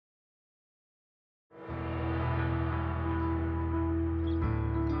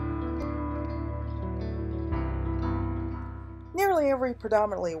Nearly every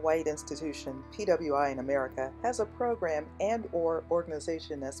predominantly white institution, PWI in America, has a program and/or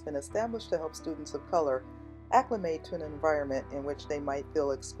organization that's been established to help students of color acclimate to an environment in which they might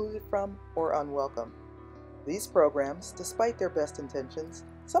feel excluded from or unwelcome. These programs, despite their best intentions,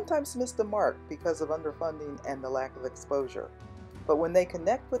 sometimes miss the mark because of underfunding and the lack of exposure. But when they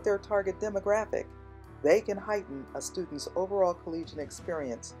connect with their target demographic, they can heighten a student's overall collegiate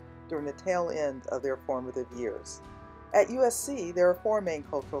experience during the tail end of their formative years. At USC, there are 4 main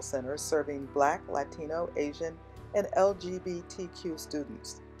cultural centers serving Black, Latino, Asian, and LGBTQ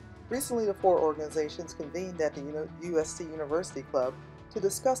students. Recently, the 4 organizations convened at the USC University Club to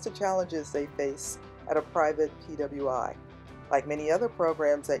discuss the challenges they face at a private PWI. Like many other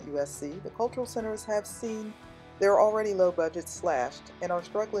programs at USC, the cultural centers have seen their already low budgets slashed and are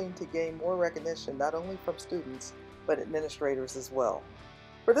struggling to gain more recognition not only from students, but administrators as well.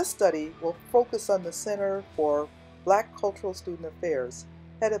 For this study, we'll focus on the Center for Black Cultural Student Affairs,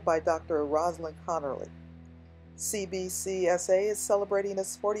 headed by Dr. Rosalind Connerly. CBCSA is celebrating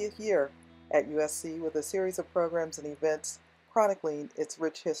its 40th year at USC with a series of programs and events chronicling its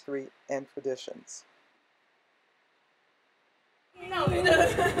rich history and traditions. Away, away,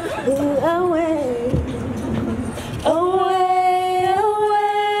 away, away, away,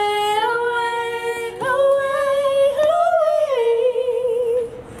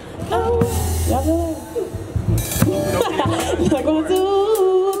 away. Like 1, 2,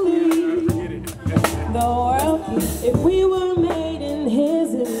 3. The world. If we were made in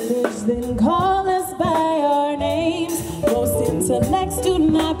His image, then call us by our names. Most intellects do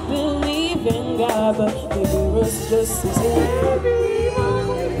not believe in God, but they do us just as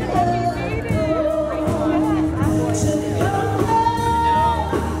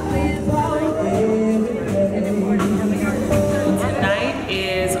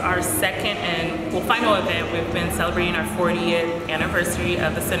final event. We've been celebrating our 40th anniversary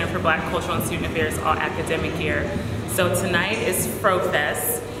of the Center for Black Cultural and Student Affairs all academic year. So tonight is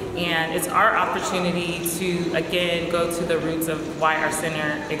FroFest, and it's our opportunity to again go to the roots of why our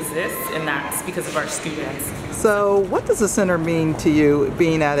center exists, and that's because of our students. So what does the center mean to you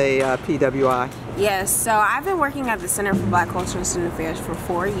being at a PWI? Yes, so I've been working at the Center for Black Culture and Student Affairs for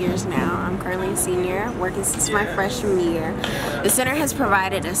 4 years now. I'm currently a senior, working since my freshman year. The center has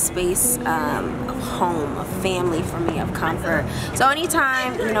provided a space of home, of family for me, of comfort. So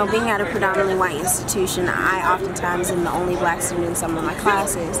anytime, being at a predominantly white institution, I oftentimes am the only black student in some of my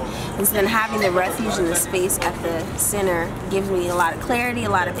classes. And so then having the refuge and the space at the center gives me a lot of clarity, a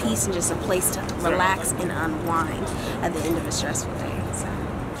lot of peace, and just a place to relax and unwind at the end of a stressful day.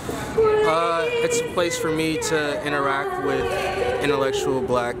 It's a place for me to interact with intellectual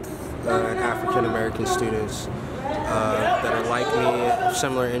Black and African American students that are like me,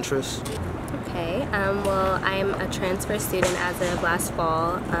 similar interests. Okay, well, I'm a transfer student as of last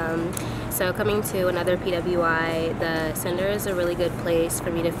fall. So coming to another PWI, the center is a really good place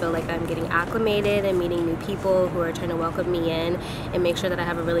for me to feel like I'm getting acclimated and meeting new people who are trying to welcome me in and make sure that I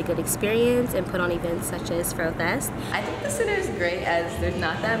have a really good experience and put on events such as FroFest. I think the center is great as there's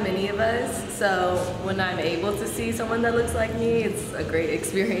not that many of us, so when I'm able to see someone that looks like me, it's a great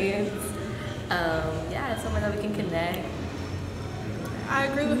experience. Yeah, it's someone that we can connect. I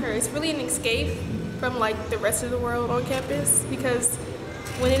agree with her. It's really an escape from the rest of the world on campus, because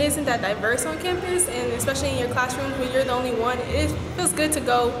when it isn't that diverse on campus, and especially in your classroom when you're the only one, it feels good to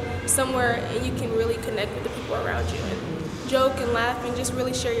go somewhere and you can really connect with the people around you and joke and laugh and just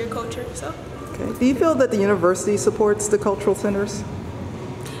really share your culture. So. Okay. Do you feel that the university supports the cultural centers?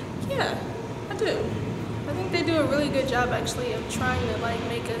 Yeah, I do. I think they do a really good job actually of trying to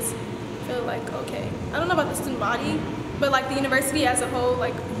make us feel okay. I don't know about the student body, but the university as a whole,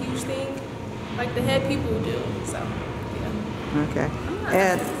 a huge thing, the head people do, so, yeah. Okay. I'm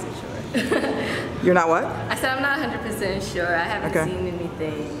not 100% sure. You're not what? I said I'm not 100% sure. I haven't seen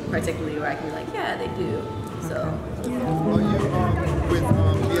anything particularly where I can be yeah, they do, so.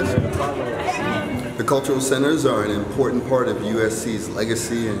 The cultural centers are an important part of USC's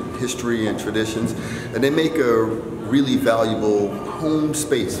legacy and history and traditions, and they make a really valuable home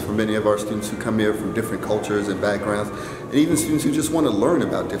space for many of our students who come here from different cultures and backgrounds, and even students who just want to learn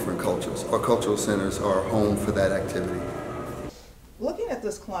about different cultures. Our cultural centers are home for that activity. Looking at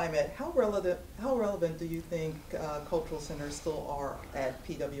this climate, how relevant do you think cultural centers still are at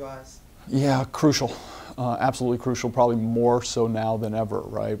PWIs? Yeah, crucial, absolutely crucial, probably more so now than ever,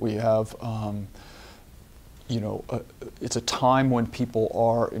 right? We have, it's a time when people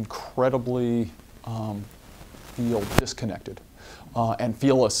are incredibly feel disconnected and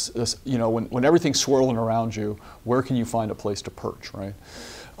feel you know, when everything's swirling around you, where can you find a place to perch, right?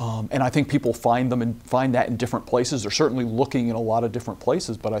 And I think people find that in different places. They're certainly looking in a lot of different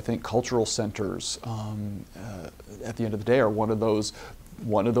places, but I think cultural centers, at the end of the day, are one of those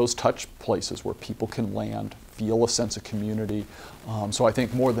touch places where people can land, feel a sense of community. So I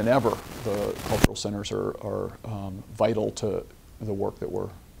think more than ever, the cultural centers are vital to the work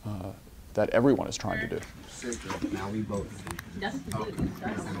that everyone is trying to do. Now we vote.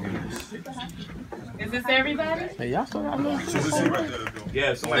 Is this everybody? Hey, y'all still got me?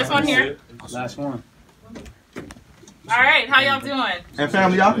 Yeah, this one here. Last one. All right, how y'all doing? And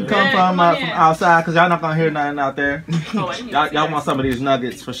family, y'all can come from outside because y'all not gonna hear nothing out there. Y'all want some of these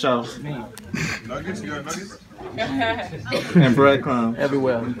nuggets for sure. Nuggets? You got nuggets? And breadcrumbs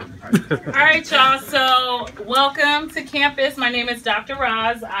everywhere. All right, y'all. So welcome to campus. My name is Dr.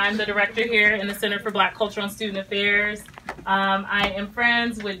 Roz. I'm the director here in the Center for Black Cultural and Student Affairs. I am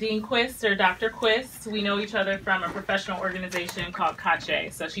friends with Dean Quist, or Dr. Quist. We know each other from a professional organization called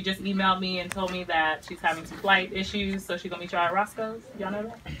CACHE. So she just emailed me and told me that she's having some flight issues, so she's gonna meet y'all at Roscoe's. Y'all know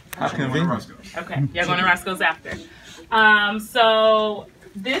that? How convenient. Okay, y'all going to Roscoe's after. So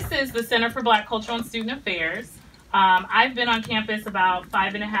this is the Center for Black Cultural and Student Affairs. I've been on campus about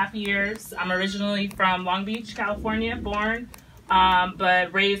 5.5 years. I'm originally from Long Beach, California, born,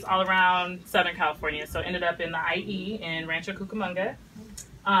 but raised all around Southern California. So ended up in the IE in Rancho Cucamonga.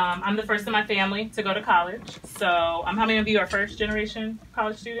 I'm the first in my family to go to college. So how many of you are first generation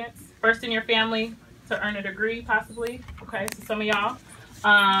college students? First in your family to earn a degree, possibly? Okay, so some of y'all.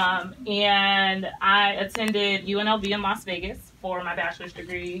 And I attended UNLV in Las Vegas for my bachelor's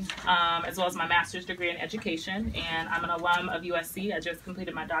degree, as well as my master's degree in education. And I'm an alum of USC. I just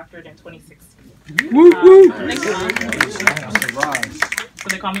completed my doctorate in 2016. So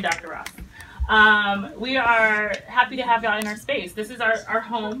they call me Dr. Ross. We are happy to have y'all in our space. This is our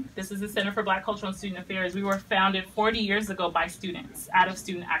home. This is the Center for Black Cultural and Student Affairs. We were founded 40 years ago by students out of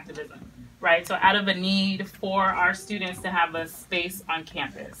student activism, right? So out of a need for our students to have a space on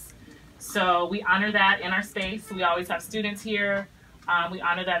campus. So we honor that in our space. We always have students here. We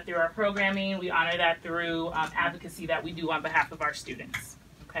honor that through our programming. We honor that through advocacy that we do on behalf of our students.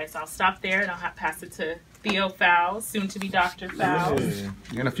 Okay, so I'll stop there and I'll pass it to Theo Fowles, soon to be Dr. Fowles.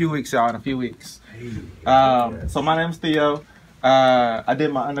 In a few weeks, y'all, in a few weeks. So my name's Theo. I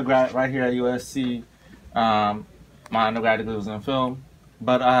did my undergrad right here at USC. My undergrad degree was in film.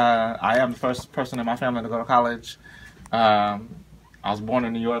 But I am the first person in my family to go to college. I was born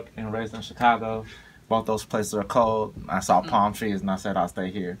in New York and raised in Chicago. Both those places are cold. I saw palm trees and I said I'll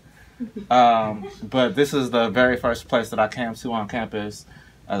stay here. But this is the very first place that I came to on campus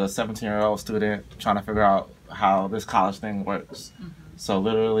as a 17-year-old student trying to figure out how this college thing works. So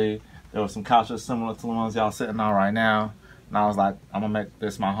literally, there were some couches similar to the ones y'all sitting on right now. And I was like, I'm gonna make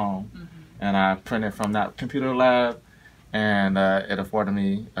this my home. And I printed from that computer lab, and it afforded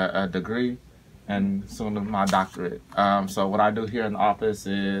me a degree and soon my doctorate. So what I do here in the office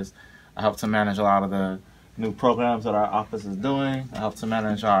is I help to manage a lot of the new programs that our office is doing. I help to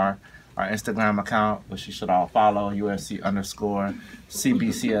manage our Instagram account, which you should all follow, USC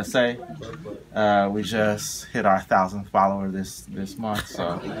 _CBCSA. We just hit our 1,000th follower this month,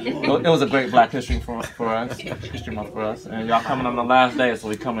 so it was a great Black History for us, History Month for us. And y'all coming on the last day, so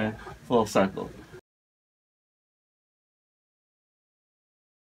we coming full circle.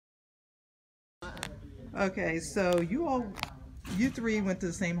 Okay, so you three went to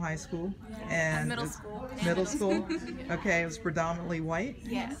the same high school, and middle school. Middle school. Okay, it was predominantly white.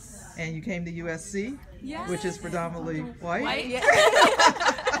 Yes. And you came to USC, yes. Which is predominantly white. Yeah.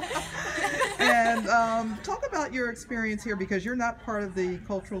 And talk about your experience here, because you're not part of the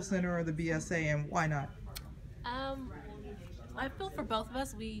Cultural Center or the BSA, and why not? I feel for both of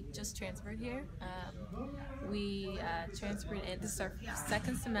us, we just transferred here. We transferred in, this is our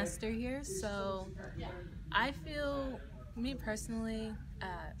second semester here, so I feel, me personally,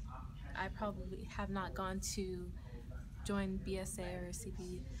 I probably have not gone to join BSA or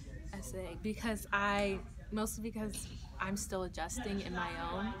CBCSA mostly because I'm still adjusting in my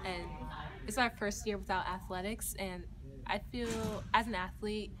own, and it's our first year without athletics, and I feel as an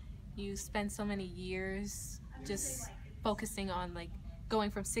athlete, you spend so many years just focusing on like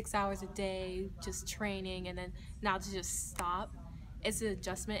going from 6 hours a day, just training, and then now to just stop. It's an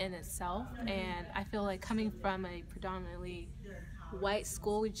adjustment in itself, and I feel like coming from a predominantly white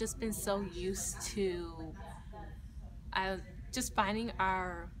school, we've just been so used to just finding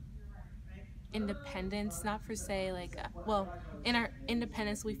our independence, not per se like, in our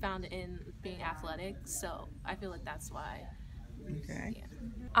independence we found in being athletic, so I feel like that's why Okay. Yeah.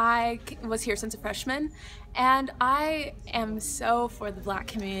 I was here since a freshman, and I am so for the Black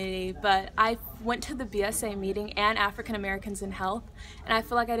community, but I went to the BSA meeting and African Americans in Health, and I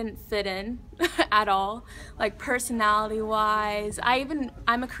feel like I didn't fit in at all, like personality-wise.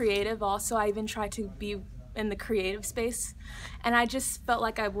 I'm a creative also. I even try to be in the creative space, and I just felt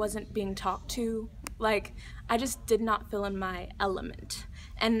like I wasn't being talked to. Like, I just did not feel in my element.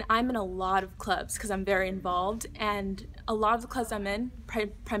 And I'm in a lot of clubs because I'm very involved, and a lot of the clubs I'm in,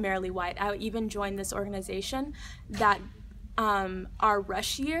 primarily white. I even joined this organization that our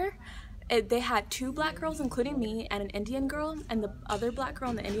rush year, they had 2 Black girls, including me, and an Indian girl, and the other Black girl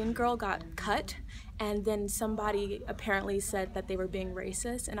and the Indian girl got cut, and then somebody apparently said that they were being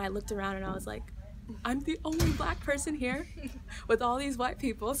racist, and I looked around and I was like, I'm the only Black person here with all these white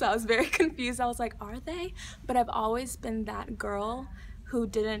people, so I was very confused. I was like, are they? But I've always been that girl who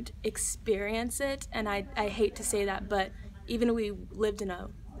didn't experience it, and I hate to say that, but even we lived in a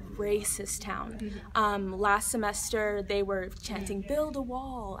racist town. Last semester they were chanting "Build a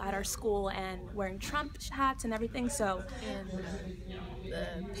wall" at our school and wearing Trump hats and everything, so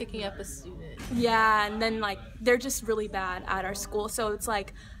And picking up a student. yeah, and then like they're just really bad at our school, so it's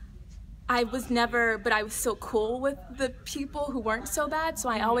like I was never, but I was so cool with the people who weren't so bad, so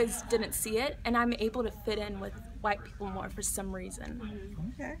I always didn't see it, and I'm able to fit in with white people more for some reason.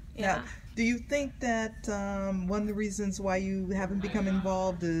 Okay. Yeah. Now, do you think that one of the reasons why you haven't become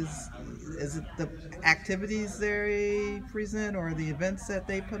involved is it the activities they present or the events that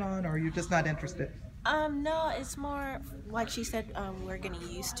they put on, or you're just not interested? No, it's more like she said, we're getting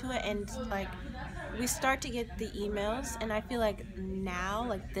used to it, and like we start to get the emails, and I feel like now,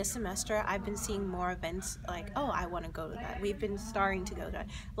 like this semester, I've been seeing more events like, oh, I want to go to that. We've been starting to go to that.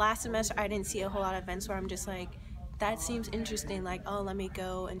 Last semester, I didn't see a whole lot of events where I'm just like, that seems interesting, like, oh, let me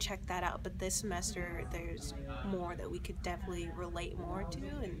go and check that out. But this semester, there's more that we could definitely relate more to,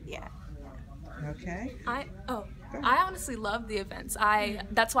 and yeah. Okay. I honestly love the events.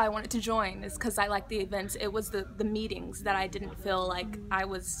 That's why I wanted to join, is because I like the events. It was the meetings that I didn't feel like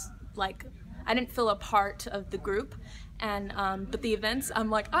I didn't feel a part of the group, and but the events, I'm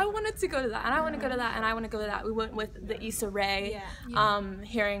like, I wanted to go to that, and I want to go to that, and I want to go to that. We went with the Issa Rae,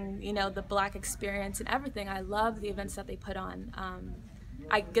 hearing the Black experience and everything. I love the events that they put on.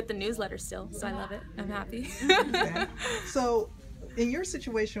 I get the newsletter still, so I love it. I'm happy. Okay. So, in your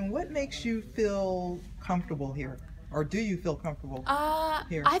situation, what makes you feel comfortable here? Or do you feel comfortable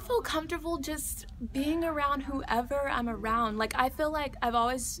here? I feel comfortable just being around whoever I'm around. Like, I feel like I'm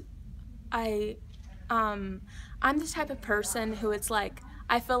the type of person who it's like,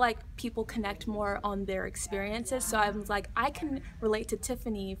 I feel like people connect more on their experiences. So I'm like, I can relate to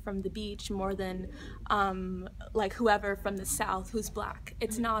Tiffany from the beach more than like whoever from the South who's Black.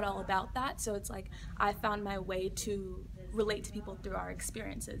 It's not all about that. So it's like, I found my way to relate to people through our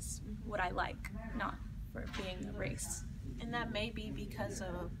experiences, what I like, not for being a race. And that may be because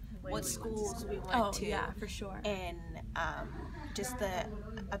of what schools we went to. Yeah, for sure. And just the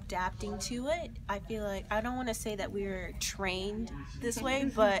adapting to it. I feel like, I don't want to say that we were trained this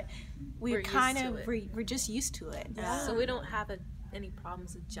way, but we're just used to it. So we don't have any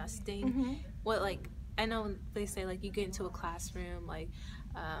problems adjusting. What, like, I know they say, like, you get into a classroom, like,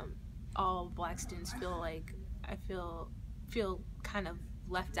 all Black students feel like, I feel kind of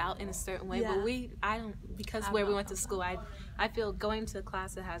left out in a certain way, but I don't, because where we went to school, I feel going to a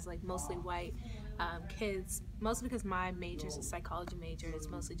class that has like mostly white kids, mostly because my major is a psychology major, it's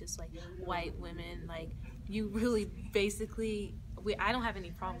mostly just like white women, like you really basically, I don't have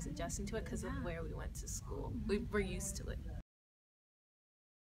any problems adjusting to it because of where we went to school. We're used to it.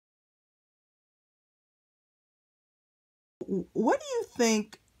 What do you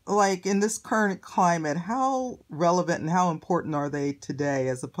think, like in this current climate, how relevant and how important are they today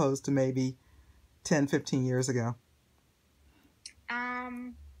as opposed to maybe 10, 15 years ago?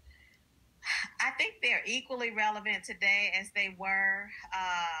 I think they're equally relevant today as they were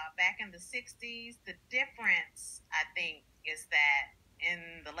back in the 60s. The difference, I think, is that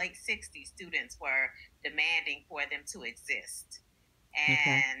in the late 60s, students were demanding for them to exist.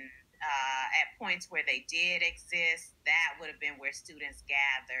 And at points where they did exist, that would have been where students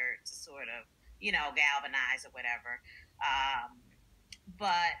gathered to sort of, galvanize or whatever.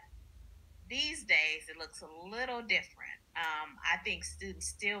 But these days, it looks a little different. I think students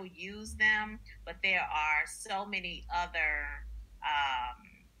still use them, but there are so many other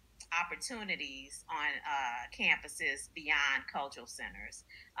opportunities on campuses beyond cultural centers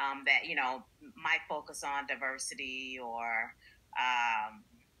that, might focus on diversity or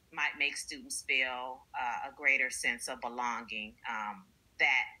might make students feel a greater sense of belonging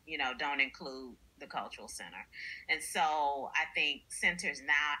that, don't include the cultural center. And so I think centers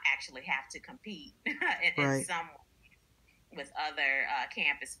now actually have to compete in some with other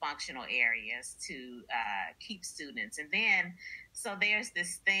campus functional areas to keep students. And then, so there's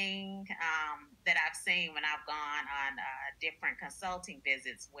this thing that I've seen when I've gone on different consulting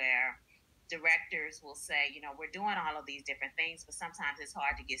visits where directors will say, you know, we're doing all of these different things, but sometimes it's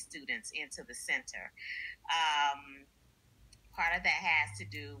hard to get students into the center. Part of that has to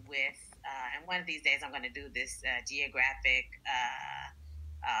do with, and one of these days I'm going to do this geographic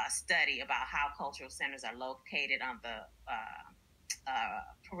study about how cultural centers are located on the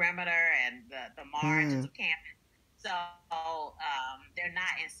perimeter and the margins of campus. So they're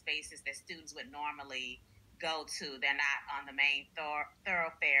not in spaces that students would normally go to. They're not on the main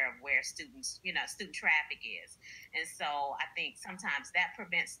thoroughfare of where students, you know, student traffic is. And so I think sometimes that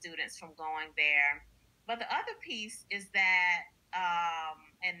prevents students from going there. But the other piece is that,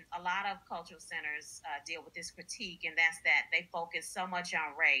 and a lot of cultural centers deal with this critique, and that's that they focus so much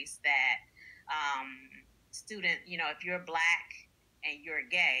on race that student, you know, if you're Black and you're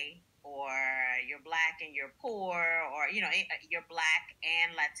gay, or you're Black and you're poor, or, you know, you're Black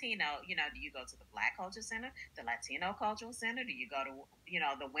and Latino, you know, do you go to the Black Cultural Center, the Latino Cultural Center? Do you go to, you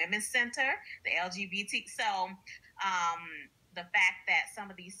know, the Women's Center, the LGBT? So the fact that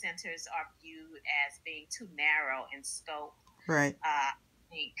some of these centers are viewed as being too narrow in scope, I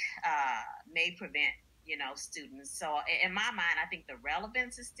think may prevent, you know, students. So in my mind, I think the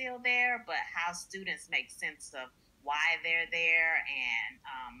relevance is still there, but how students make sense of why they're there and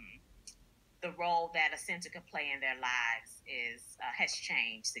the role that a center could play in their lives has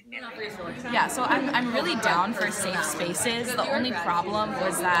changed significantly. Yeah, so I'm really down for safe spaces. The only problem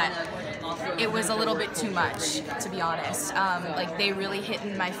was that it was a little bit too much, to be honest. Like, they really hit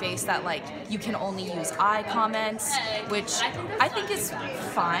in my face that, like, you can only use I comments, which I think is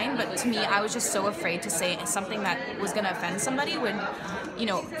fine, but to me, I was just so afraid to say something that was going to offend somebody when, you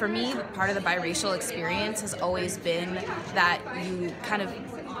know, for me, part of the biracial experience has always been that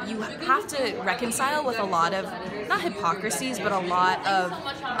you have to reconcile with a lot of, not hypocrisies, but a lot of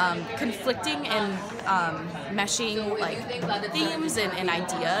conflicting and meshing, like, themes and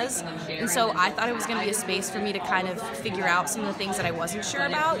ideas. And so I thought it was going to be a space for me to kind of figure out some of the things that I wasn't sure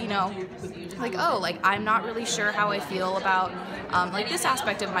about, you know, like, oh, like, I'm not really sure how I feel about like this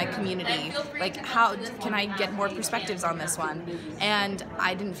aspect of my community, like, how can I get more perspectives on this one? And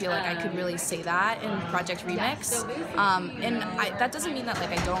I didn't feel like I could really say that in Project Remix. And that doesn't mean that,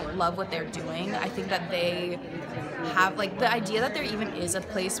 like, I don't love what they're doing. I think that they have, like, the idea that there even is a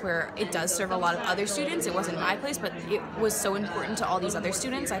place where it does serve a lot of other students. It wasn't my place, but it was so important to all these other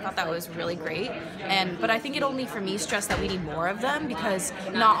students. I thought that was really great. But I think it only, for me, stressed that we need more of them, because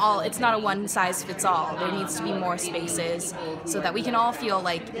it's not a one size fits all. There needs to be more spaces so that we can all feel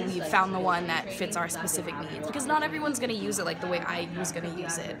like we've found the one that fits our specific needs, because not everyone's going to use it like the way I was going to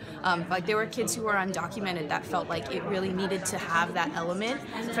use it. Like, there were kids who were undocumented that felt like it really needed to have that element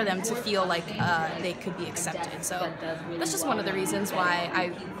for them to feel like they could be accepted. So that's just one of the reasons why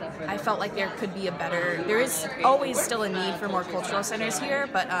I felt like there could be there is always still a need for more cultural centers here,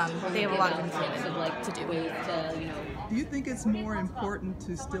 but they have a lot of improvement to do. Do you think it's more important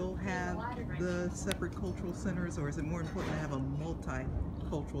to still have the separate cultural centers, or is it more important to have a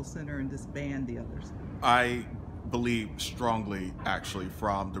multicultural center and disband the others? I believe strongly, actually,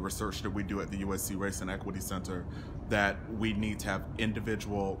 from the research that we do at the USC Race and Equity Center, that we need to have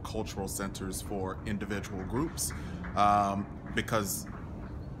individual cultural centers for individual groups, because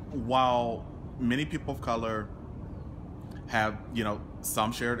while many people of color have, you know,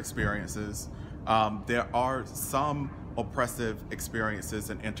 some shared experiences, there are some oppressive experiences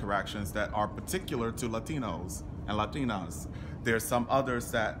and interactions that are particular to Latinos and Latinas. There's some others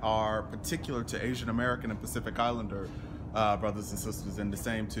that are particular to Asian American and Pacific Islander brothers and sisters, and the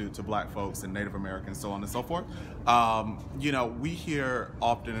same to Black folks and Native Americans, so on and so forth. You know, we hear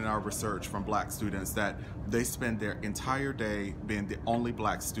often in our research from Black students that they spend their entire day being the only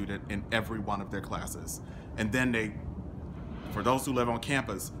Black student in every one of their classes. And then for those who live on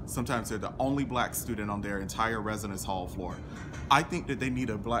campus, sometimes they're the only Black student on their entire residence hall floor. I think that they need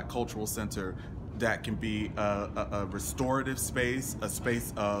a Black cultural center that can be a restorative space, a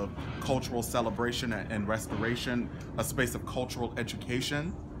space of cultural celebration and restoration, a space of cultural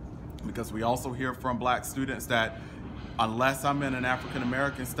education, because we also hear from Black students that unless I'm in an African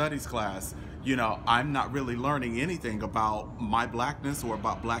American studies class, you know, I'm not really learning anything about my Blackness or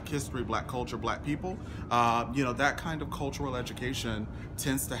about Black history, Black culture, Black people. You know, that kind of cultural education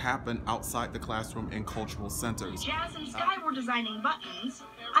tends to happen outside the classroom in cultural centers. Jazz and Sky were designing buttons.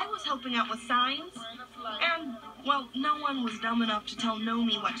 I was was helping out with signs. And, well, no one was dumb enough to tell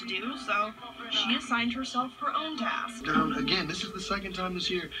Nomi what to do, so she assigned herself her own task. Again, this is the second time this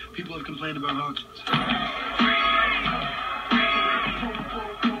year people have complained about Hawkins.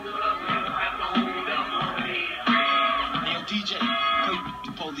 Hey, yo, DJ, play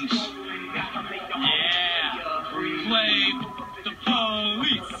the police. Yeah, play the police. Play the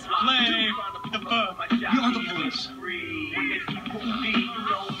police. You are the police.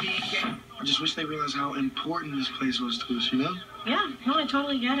 I just wish they realized how important this place was to us, you know? Yeah, no, I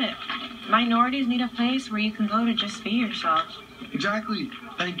totally get it. Minorities need a place where you can go to just be yourself. Exactly.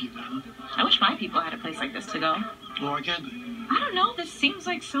 Thank you, man. I wish my people had a place like this to go. Well, why can't they? I don't know, this seems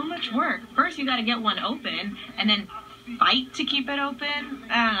like so much work. First, you gotta get one open, and then fight to keep it open.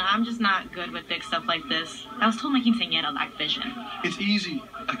 I don't know, I'm just not good with big stuff like this. I was told my quinceañera lacked vision. It's easy.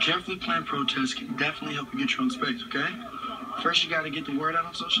 A carefully planned protest can definitely help you get your own space, okay? First, you got to get the word out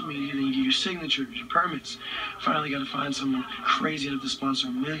on social media, then you get your signatures, your permits. Finally, got to find someone crazy enough to sponsor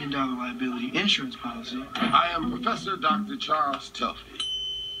 $1 million liability insurance policy. I am Professor Dr. Charles Tuffy.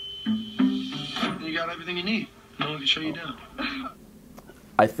 You got everything you need. No one can shut you down.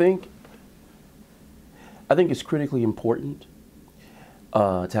 I think it's critically important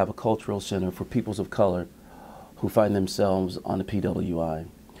to have a cultural center for peoples of color who find themselves on the PWI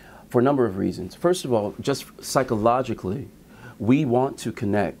for a number of reasons. First of all, just psychologically, we want to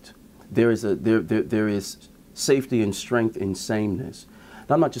connect. There is safety and strength in sameness.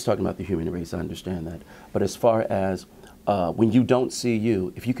 Now, I'm not just talking about the human race, I understand that, but as far as when you don't see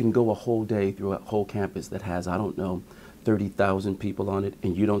you, if you can go a whole day through a whole campus that has, I don't know, 30,000 people on it,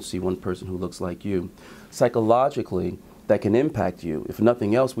 and you don't see one person who looks like you, psychologically, that can impact you. If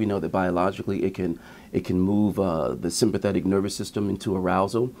nothing else, we know that biologically it can move the sympathetic nervous system into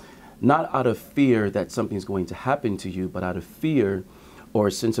arousal, not out of fear that something's going to happen to you, but out of fear or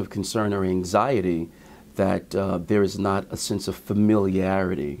a sense of concern or anxiety that there is not a sense of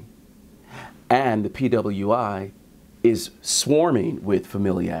familiarity. And the PWI is swarming with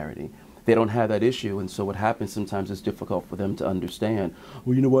familiarity. They don't have that issue, and so what happens sometimes is difficult for them to understand.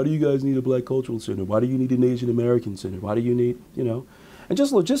 Well, you know, why do you guys need a Black Cultural Center? Why do you need an Asian American Center? Why do you need, you know? And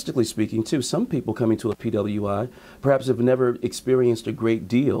just logistically speaking, too, some people coming to a PWI perhaps have never experienced a great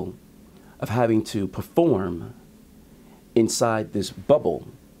deal of having to perform inside this bubble,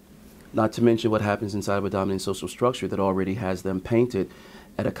 not to mention what happens inside of a dominant social structure that already has them painted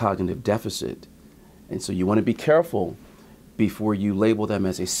at a cognitive deficit. And so you want to be careful before you label them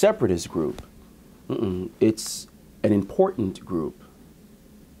as a separatist group. It's an important group,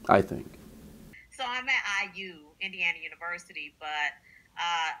 I think. So I'm at IU, Indiana University, but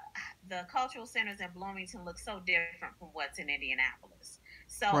the cultural centers in Bloomington look so different from what's in Indianapolis.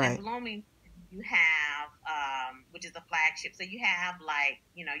 So in Bloomington, you have, which is the flagship, so you have like,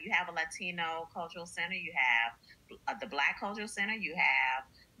 you know, you have a Latino cultural center, you have the Black Cultural Center, you have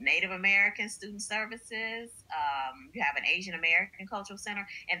Native American Student Services, you have an Asian American Cultural Center,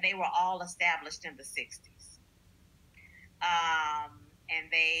 and they were all established in the 60s. And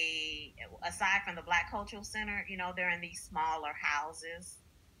they, aside from the Black Cultural Center, you know, they're in these smaller houses.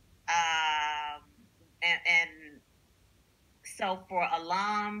 And so for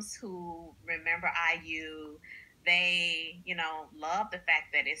alums who remember IU, they, you know, love the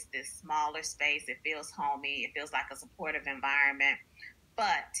fact that it's this smaller space. It feels homey. It feels like a supportive environment.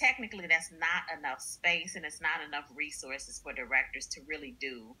 But technically, that's not enough space, and it's not enough resources for directors to really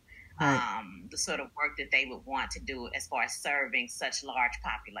do the sort of work that they would want to do as far as serving such large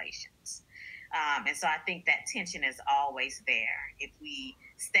populations. And so I think that tension is always there. If we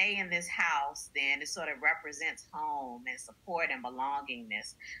stay in this house, then it sort of represents home and support and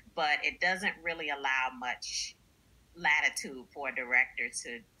belongingness, but it doesn't really allow much latitude for a director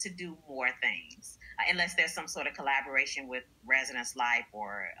to do more things, unless there's some sort of collaboration with Residence Life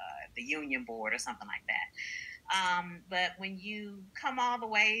or the union board or something like that. But when you come all the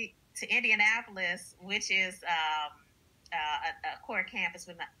way to Indianapolis, which is a core campus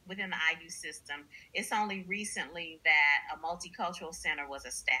within the IU system, it's only recently that a multicultural center was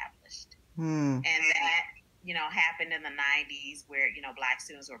established. And that, you know, happened in the 90s where, you know, Black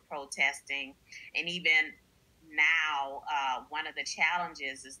students were protesting. And even now, one of the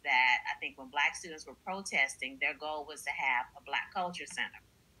challenges is that I think when Black students were protesting, their goal was to have a Black Culture Center,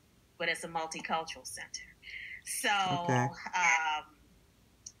 but it's a multicultural center. So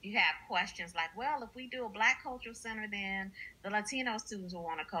you have questions like, well, if we do a Black Cultural Center, then the Latino students will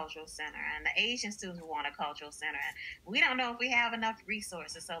want a cultural center, and the Asian students will want a cultural center. And we don't know if we have enough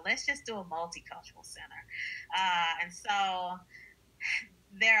resources, so let's just do a multicultural center. And so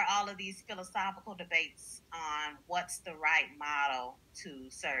there are all of these philosophical debates on what's the right model to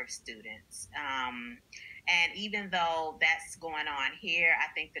serve students. And even though that's going on here,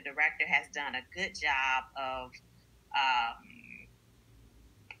 I think the director has done a good job of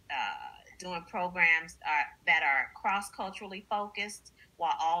doing programs that are cross-culturally focused,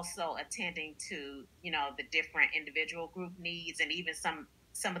 while also attending to, the different individual group needs and even some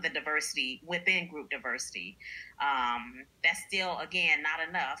of the diversity within group diversity. That's still, again, not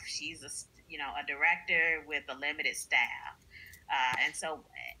enough. She's a director with a limited staff. And so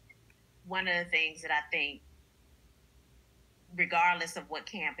one of the things that I think, regardless of what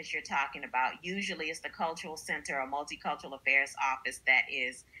campus you're talking about, usually it's the cultural center or multicultural affairs office that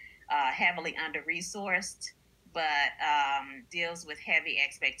is heavily under-resourced, but deals with heavy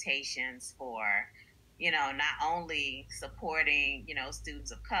expectations for, not only supporting,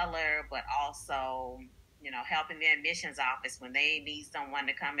 students of color, but also, helping the admissions office when they need someone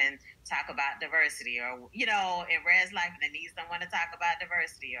to come and talk about diversity, or, in Red's life, they need someone to talk about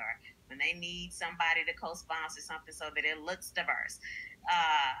diversity, or when they need somebody to co-sponsor something so that it looks diverse.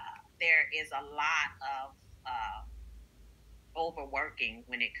 There is a lot of overworking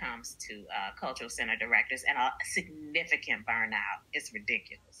when it comes to cultural center directors, and a significant burnout. It's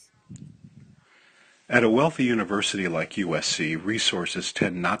ridiculous. At a wealthy university like USC, resources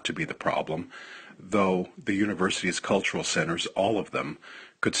tend not to be the problem, though the university's cultural centers, all of them,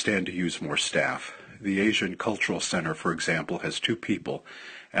 could stand to use more staff. The Asian Cultural Center, for example, has 2 people,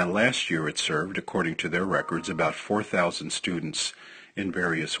 and last year it served, according to their records, about 4,000 students in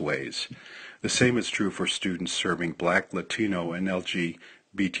various ways. The same is true for students serving Black, Latino, and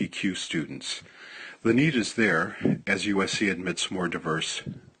LGBTQ students. The need is there as USC admits more diverse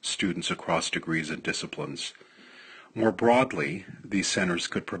students across degrees and disciplines. More broadly, these centers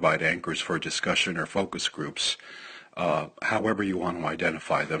could provide anchors for discussion or focus groups, however you want to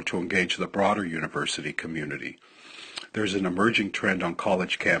identify them, to engage the broader university community. There's an emerging trend on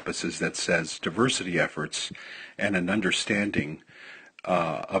college campuses that says diversity efforts and an understanding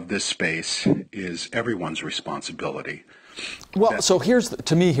of this space is everyone's responsibility. Well, so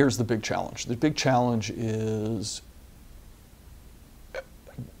to me, here's the big challenge. The big challenge is,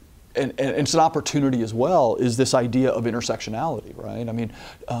 and it's an opportunity as well, is this idea of intersectionality, right? I mean,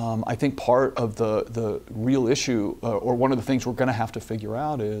 I think part of the real issue, or one of the things we're going to have to figure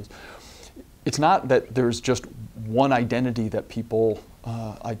out is, it's not that there's just one identity that people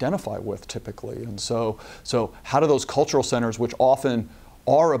identify with typically. And so how do those cultural centers, which often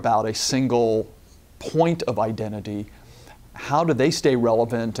are about a single point of identity, how do they stay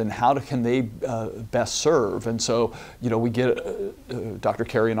relevant, and how can they best serve? And so, we get, Dr.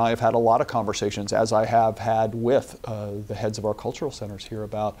 Carey and I have had a lot of conversations, as I have had with the heads of our cultural centers here,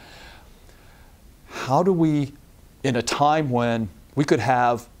 about how do we, in a time when we could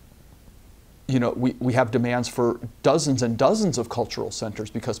have, we have demands for dozens and dozens of cultural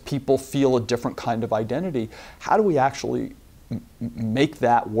centers because people feel a different kind of identity, how do we actually make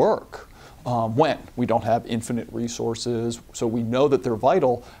that work? When we don't have infinite resources, so we know that they're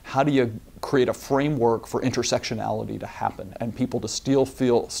vital, how do you create a framework for intersectionality to happen and people to still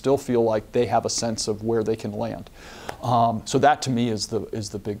feel like they have a sense of where they can land? So that to me is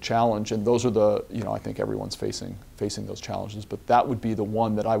the big challenge, and those are the, I think everyone's facing those challenges, but that would be the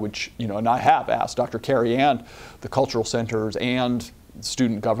one that I would, and I have asked Dr. Carey and the cultural centers and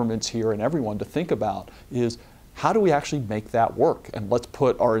student governments here and everyone to think about is, how do we actually make that work? And let's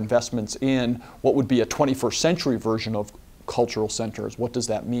put our investments in what would be a 21st century version of cultural centers. What does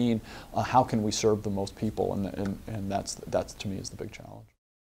that mean? How can we serve the most people? And that's to me is the big challenge.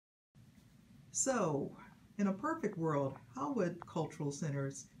 So, in a perfect world, how would cultural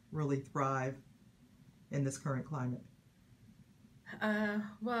centers really thrive in this current climate?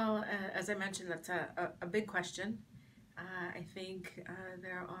 Well, as I mentioned, that's a big question. I think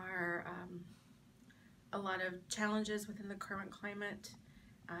there are a lot of challenges within the current climate,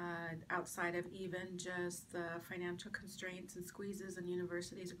 outside of even just the financial constraints and squeezes in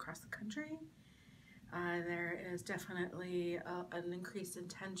universities across the country. There is definitely an increased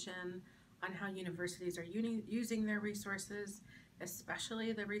intention on how universities are using their resources,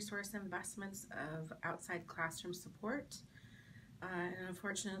 especially the resource investments of outside classroom support. And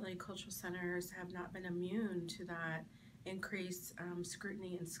unfortunately, cultural centers have not been immune to that increased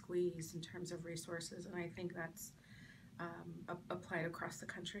scrutiny and squeeze in terms of resources, and I think that's applied across the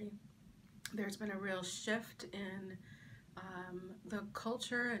country. There's been a real shift in the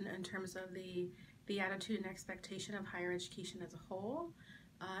culture and in terms of the attitude and expectation of higher education as a whole,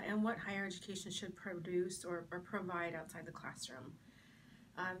 and what higher education should produce or provide outside the classroom.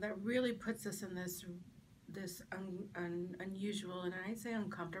 That really puts us in this unusual and I'd say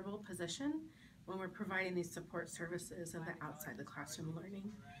uncomfortable position when we're providing these support services of the outside the classroom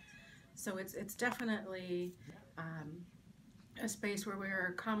learning. So it's definitely a space where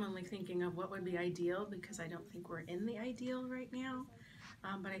we're commonly thinking of what would be ideal, because I don't think we're in the ideal right now.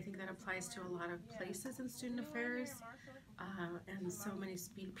 But I think that applies to a lot of places in student affairs, and so many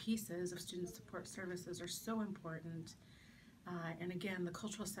pieces of student support services are so important. And again, the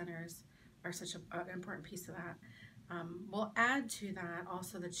cultural centers are such an important piece of that. We'll add to that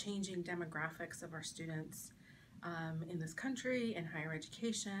also the changing demographics of our students in this country, in higher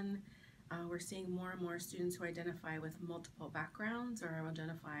education. We're seeing more and more students who identify with multiple backgrounds or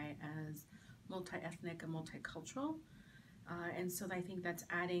identify as multi-ethnic and multicultural. And so I think that's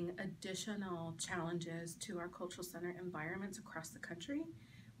adding additional challenges to our cultural center environments across the country,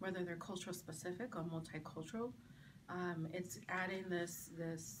 whether they're cultural specific or multicultural. It's adding this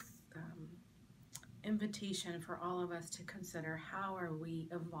invitation for all of us to consider how are we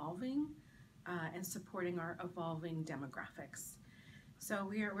evolving and supporting our evolving demographics. So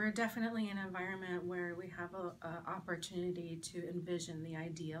we're definitely in an environment where we have an opportunity to envision the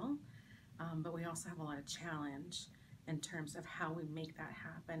ideal, but we also have a lot of challenge in terms of how we make that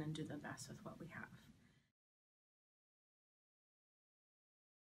happen and do the best with what we have.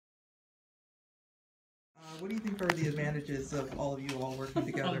 What do you think are the advantages of all of you all working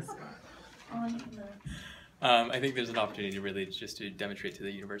together? I think there's an opportunity really just to demonstrate to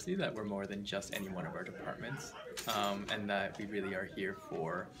the university that we're more than just any one of our departments, and that we really are here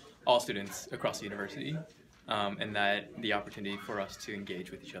for all students across the university, and that the opportunity for us to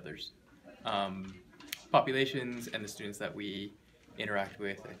engage with each other's populations and the students that we interact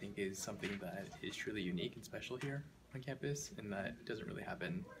with, I think, is something that is truly unique and special here on campus, and that doesn't really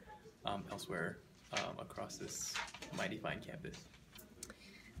happen elsewhere across this mighty fine campus.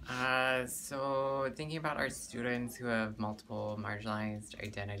 So thinking about our students who have multiple marginalized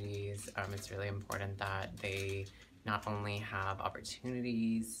identities, it's really important that they not only have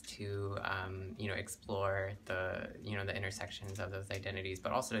opportunities to explore the the intersections of those identities,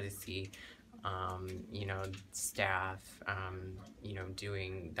 but also to see staff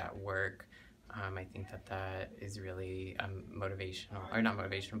doing that work. I think that is really motivational, or not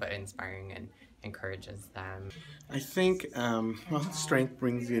motivational, but inspiring and encourages them. I think, strength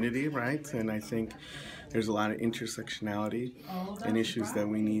brings unity, right? And I think there's a lot of intersectionality and issues that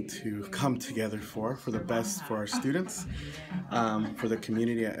we need to come together for the best for our students, for the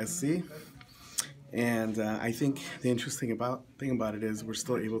community at SC. And I think the interesting thing about it is we're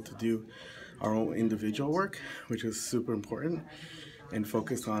still able to do our own individual work, which is super important, and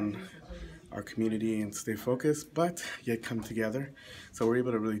focus on our community and stay focused, but yet come together. So we're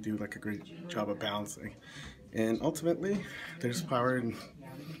able to really do like a great job of balancing. And ultimately, there's power in,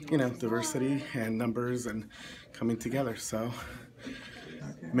 diversity and numbers and coming together. So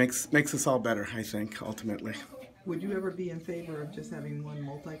makes us all better, I think, ultimately. Would you ever be in favor of just having one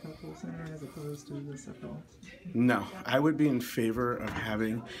multicultural center as opposed to the separate ones? No, I would be in favor of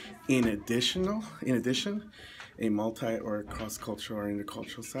having, in addition, a multi or cross-cultural or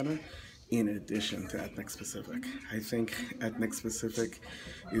intercultural center in addition to ethnic specific. I think ethnic specific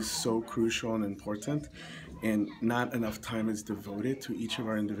is so crucial and important, and not enough time is devoted to each of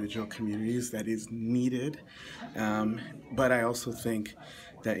our individual communities that is needed. But I also think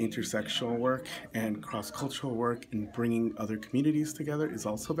that intersectional work and cross-cultural work and bringing other communities together is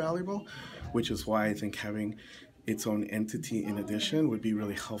also valuable, which is why I think having its own entity in addition would be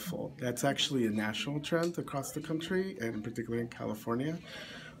really helpful. That's actually a national trend across the country, and particularly in California,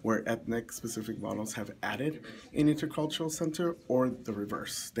 where ethnic-specific models have added an intercultural center, or the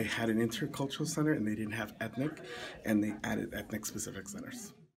reverse. They had an intercultural center and they didn't have ethnic, and they added ethnic-specific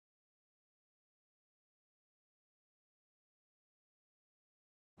centers.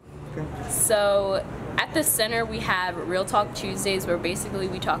 So at the center we have Real Talk Tuesdays, where basically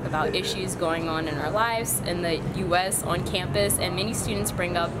we talk about issues going on in our lives in the US on campus, and many students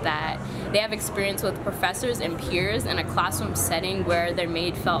bring up that they have experience with professors and peers in a classroom setting where they're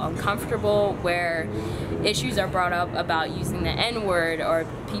made felt uncomfortable, where issues are brought up about using the N-word, or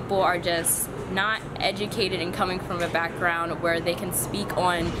people are just not educated and coming from a background where they can speak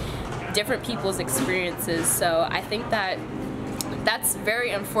on different people's experiences. So I think that that's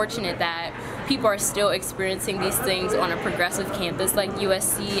very unfortunate that people are still experiencing these things on a progressive campus like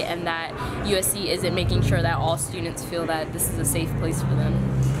USC, and that USC isn't making sure that all students feel that this is a safe place for them.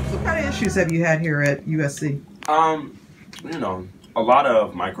 What kind of issues have you had here at USC? A lot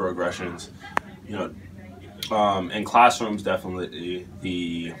of microaggressions. In classrooms, definitely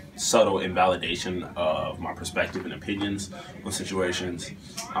the subtle invalidation of my perspective and opinions on situations,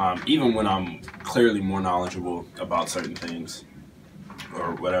 even when I'm clearly more knowledgeable about certain things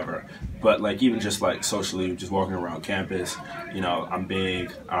or whatever. But like even just like socially, just walking around campus, you know, I'm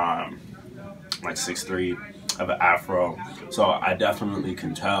big, like 6'3", have an afro, so I definitely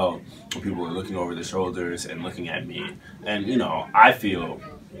can tell when people are looking over their shoulders and looking at me. And you know, I feel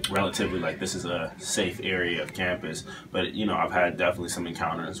relatively like this is a safe area of campus, but you know, I've had definitely some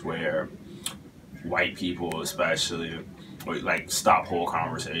encounters where white people especially or like stop whole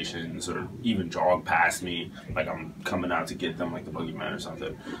conversations or even jog past me like I'm coming out to get them, like the boogeyman or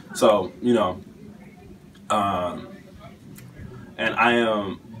something. So you know, and I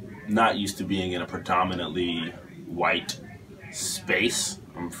am not used to being in a predominantly white space.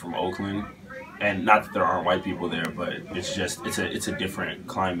 I'm from Oakland, and not that there aren't white people there, but it's just it's a different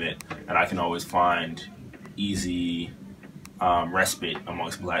climate, and I can always find easy respite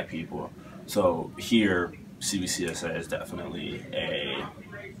amongst black people. So here, CBCSA is definitely a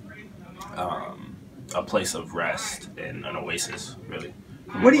place of rest and an oasis, really.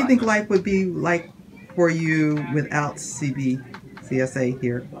 What do you think life would be like for you without CBCSA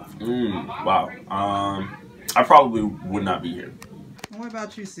here? Wow. I probably would not be here. What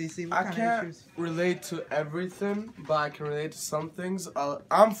about you, Cece? What I kind can't of issues? relate to everything, but I can relate to some things.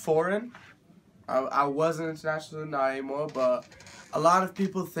 I'm foreign. I wasn't international, not anymore, but a lot of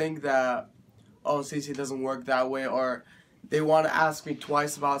people think that, oh, CC doesn't work that way, or they want to ask me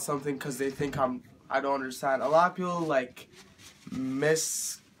twice about something because they think I don't understand. A lot of people like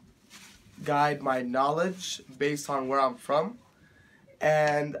misguide my knowledge based on where I'm from.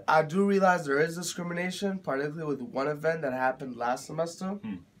 And I do realize there is discrimination, particularly with one event that happened last semester.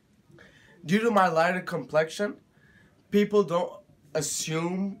 Due to my lighter complexion, people don't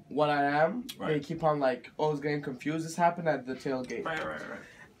assume what I am. Right. They keep on like always getting confused. This happened at the tailgate. Right.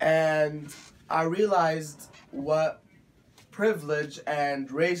 And I realized what privilege and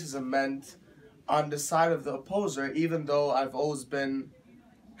racism meant on the side of the opposer, even though I've always been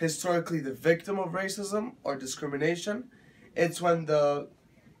historically the victim of racism or discrimination. It's when the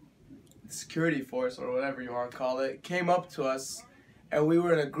security force, or whatever you want to call it, came up to us, and we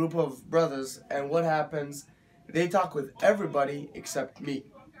were in a group of brothers, and what happens, they talk with everybody except me.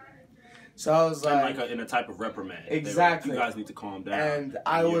 So I was like... in a type of reprimand. Exactly. You guys need to calm down. And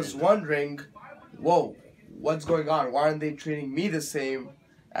I was wondering, whoa, what's going on? Why aren't they treating me the same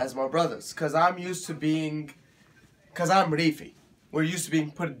as my brothers? Because I'm used to being... Because I'm Rifi. We're used to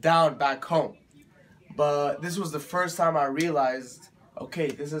being put down back home. But this was the first time I realized, okay,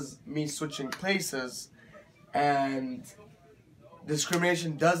 this is me switching places, and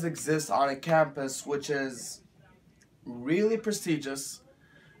discrimination does exist on a campus which is really prestigious,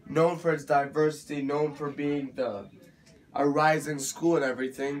 known for its diversity, known for being a rising school and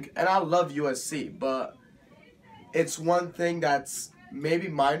everything. And I love USC, but it's one thing that's maybe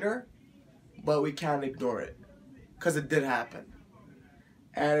minor, but we can't ignore it, because it did happen.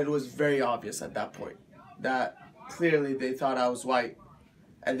 And it was very obvious at that point that clearly they thought I was white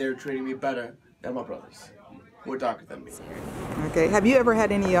and they were treating me better than my brothers who were darker than me. Okay, have you ever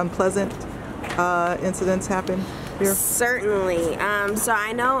had any unpleasant incidents happen here? Certainly. So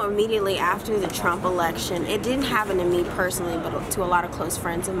I know immediately after the Trump election, it didn't happen to me personally, but to a lot of close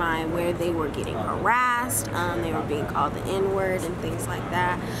friends of mine, where they were getting harassed, they were being called the N-word and things like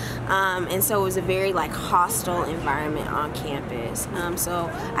that. And so it was a very like hostile environment on campus. So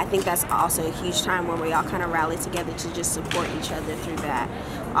I think that's also a huge time where we all kind of rallied together to just support each other through that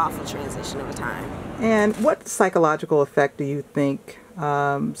awful transition of a time. And what psychological effect do you think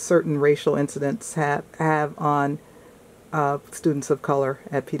certain racial incidents have on students of color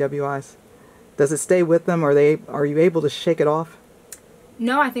at PWIs? Does it stay with them, or are you able to shake it off?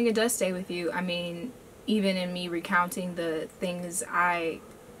 No, I think it does stay with you. I mean, even in me recounting the things I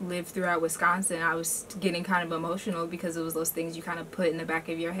lived throughout Wisconsin, I was getting kind of emotional because it was those things you kind of put in the back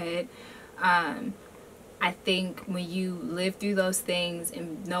of your head. I think when you live through those things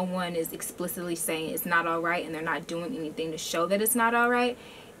and no one is explicitly saying it's not all right and they're not doing anything to show that it's not all right,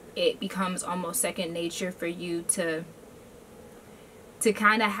 it becomes almost second nature for you to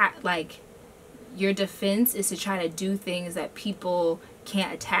kind of have, like, your defense is to try to do things that people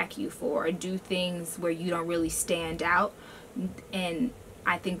can't attack you for, or do things where you don't really stand out. And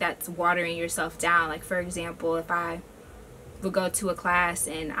I think that's watering yourself down. Like, for example, if I would go to a class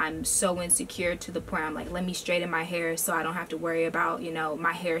and I'm so insecure to the point I'm like, let me straighten my hair so I don't have to worry about, you know,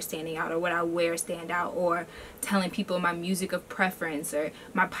 my hair standing out or what I wear stand out, or telling people my music of preference or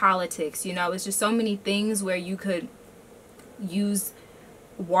my politics. You know, it's just so many things where you could use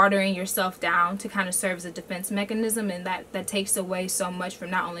watering yourself down to kind of serve as a defense mechanism, and that takes away so much from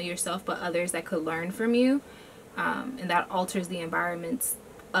not only yourself but others that could learn from you, and that alters the environments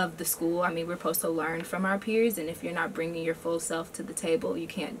of the school. I mean, we're supposed to learn from our peers, and if you're not bringing your full self to the table, you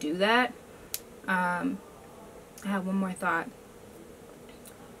can't do that. I have one more thought.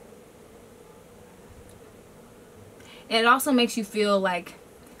 And it also makes you feel like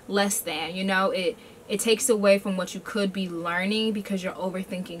less than, you know, it takes away from what you could be learning because you're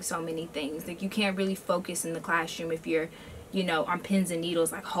overthinking so many things. Like, you can't really focus in the classroom if you're, you know, on pins and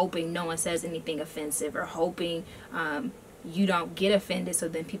needles, like hoping no one says anything offensive, or hoping you don't get offended so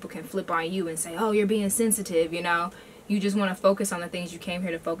then people can flip on you and say, oh, you're being sensitive, you know. You just want to focus on the things you came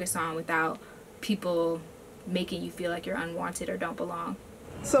here to focus on without people making you feel like you're unwanted or don't belong.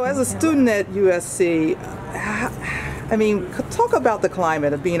 So as a student at USC, I mean, talk about the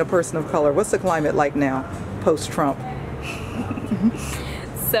climate of being a person of color. What's the climate like now, post-Trump?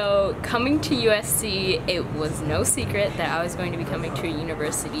 So coming to USC, it was no secret that I was going to be coming to a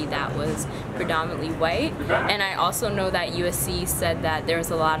university that was predominantly white. And I also know that USC said that there was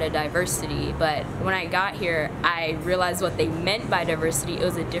a lot of diversity, but when I got here, I realized what they meant by diversity. It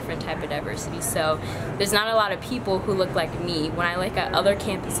was a different type of diversity. So there's not a lot of people who look like me. When I look at other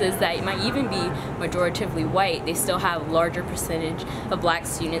campuses that might even be majoritively white, they still have larger percentage of black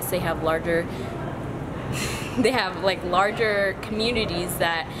students. They have larger like larger communities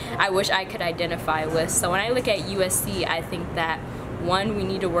that I wish I could identify with. So when I look at USC, I think that, one, we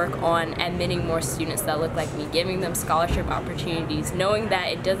need to work on admitting more students that look like me, giving them scholarship opportunities, knowing that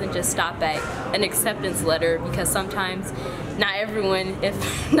it doesn't just stop at an acceptance letter, because sometimes not everyone,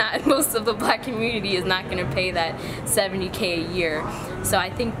 if not most of the black community, is not going to pay that $70K a year. So I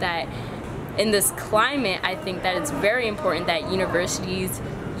think that in this climate, I think that it's very important that universities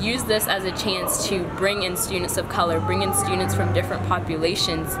use this as a chance to bring in students of color, bring in students from different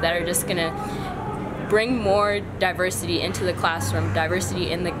populations that are just gonna bring more diversity into the classroom,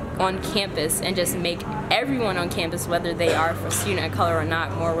 diversity on campus, and just make everyone on campus, whether they are a student of color or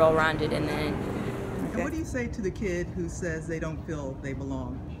not, more well-rounded in the end. And what do you say to the kid who says they don't feel they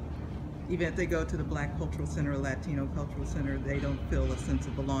belong? Even if they go to the Black Cultural Center or Latino Cultural Center, they don't feel a sense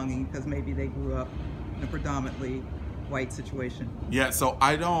of belonging because maybe they grew up in a predominantly white situation. Yeah, so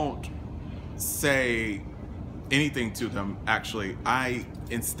I don't say anything to them, actually. I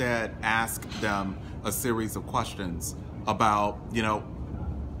instead ask them a series of questions about, you know,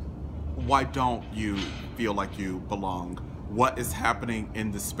 why don't you feel like you belong? What is happening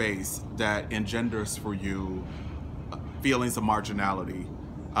in the space that engenders for you feelings of marginality?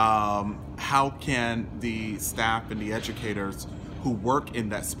 How can the staff and the educators who work in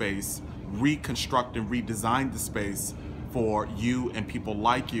that space reconstruct and redesign the space for you and people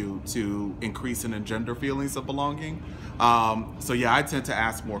like you to increase and engender feelings of belonging? So yeah, I tend to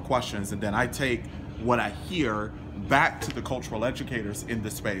ask more questions, and then I take what I hear back to the cultural educators in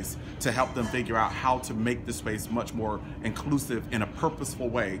the space to help them figure out how to make the space much more inclusive in a purposeful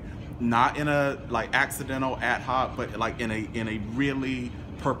way, not in a like accidental ad hoc, but like in a really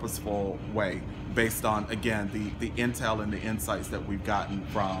purposeful way, based on, again, the intel and the insights that we've gotten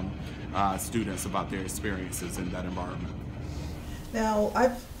from students about their experiences in that environment. Now,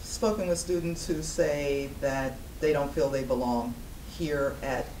 I've spoken with students who say that they don't feel they belong here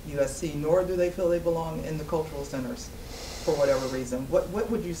at USC, nor do they feel they belong in the cultural centers for whatever reason. What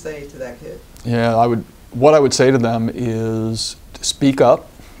would you say to that kid? Yeah, what I would say to them is speak up,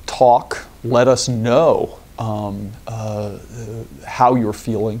 talk, let us know how you're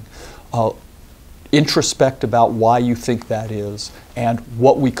feeling, introspect about why you think that is, and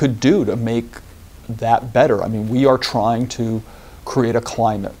what we could do to make that better. I mean, we are trying to create a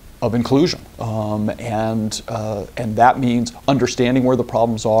climate of inclusion, and that means understanding where the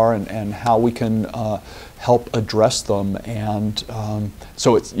problems are and how we can help address them. And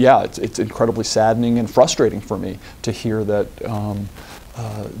so it's incredibly saddening and frustrating for me to hear that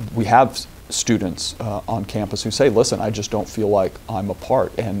we have students on campus who say, listen, I just don't feel like I'm a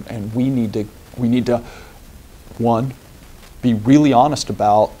part, and we need to one, be really honest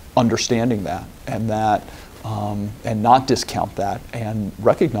about understanding that, and not discount that, and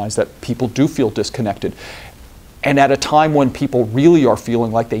recognize that people do feel disconnected. And at a time when people really are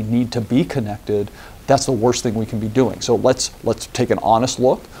feeling like they need to be connected, that's the worst thing we can be doing. So let's take an honest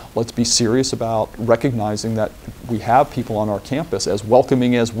look. Let's be serious about recognizing that we have people on our campus, as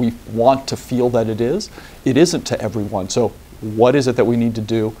welcoming as we want to feel that it isn't to everyone. So what is it that we need to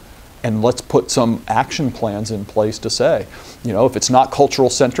do? And let's put some action plans in place to say, you know, if it's not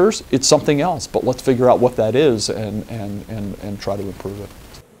cultural centers, it's something else. But let's figure out what that is and try to improve it.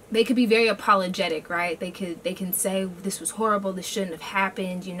 they could be very apologetic, right? They can say this was horrible, this shouldn't have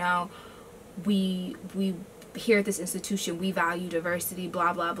happened, you know, we here at this institution we value diversity,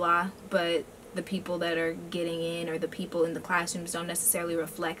 blah blah blah, but the people that are getting in or the people in the classrooms don't necessarily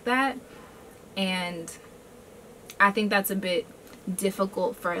reflect that. And I think that's a bit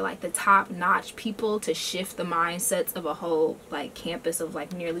difficult for like the top-notch people to shift the mindsets of a whole like campus of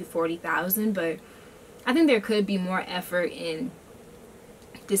like nearly 40,000, but I think there could be more effort in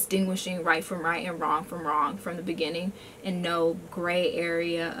distinguishing right from right and wrong from wrong from the beginning, and no gray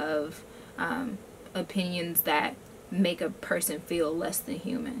area of opinions that make a person feel less than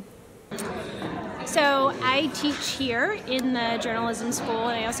human. So I teach here in the journalism school,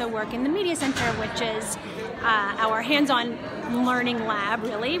 and I also work in the media center, which is our hands-on learning lab,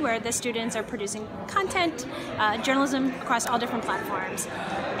 really, where the students are producing content, journalism across all different platforms.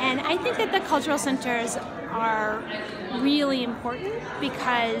 And I think that the cultural centers are really important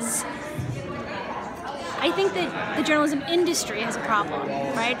because I think that the journalism industry has a problem,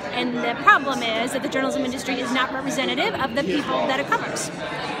 right? And the problem is that the journalism industry is not representative of the people that it covers.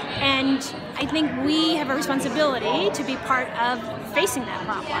 And I think we have a responsibility to be part of facing that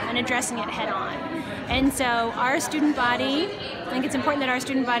problem and addressing it head on. And so our student body, I think it's important that our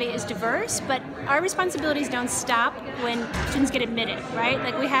student body is diverse, but our responsibilities don't stop when students get admitted, right?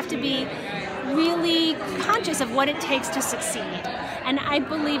 Like we have to be really conscious of what it takes to succeed. And I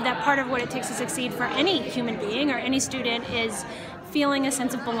believe that part of what it takes to succeed for any human being or any student is feeling a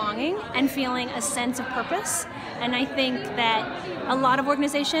sense of belonging and feeling a sense of purpose. And I think that a lot of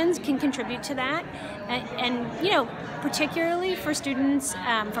organizations can contribute to that. And you know, particularly for students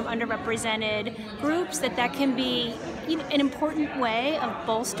from underrepresented groups, that can be an important way of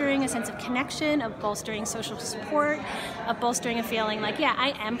bolstering a sense of connection, of bolstering social support, of bolstering a feeling like, yeah,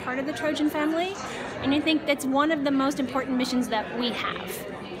 I am part of the Trojan family. And I think that's one of the most important missions that we have.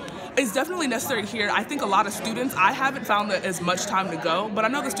 It's definitely necessary here. I think a lot of students, I haven't found that as much time to go, but I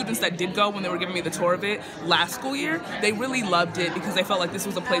know the students that did go when they were giving me the tour of it last school year, they really loved it because they felt like this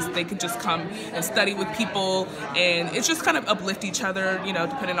was a place that they could just come and study with people, and it's just kind of uplift each other, you know,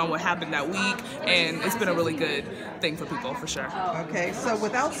 depending on what happened that week, and it's been a really good thing for people, for sure. Okay, so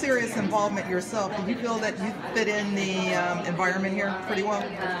without serious involvement yourself, do you feel that you fit in the environment here pretty well?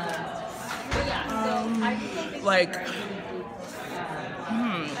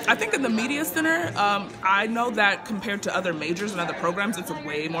 I think in the media center, I know that compared to other majors and other programs, it's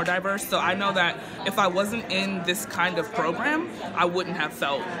way more diverse. So I know that if I wasn't in this kind of program, I wouldn't have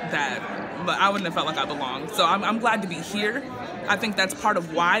felt that, but I wouldn't have felt like I belonged. So I'm glad to be here. I think that's part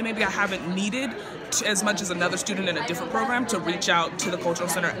of why maybe I haven't needed as much as another student in a different program to reach out to the Cultural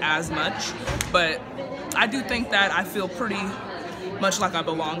Center as much. But I do think that I feel pretty much like I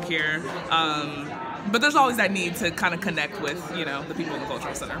belong here. But there's always that need to kind of connect with, you know, the people in the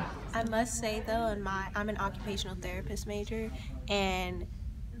Cultural Center. I must say though, I'm an occupational therapist major, and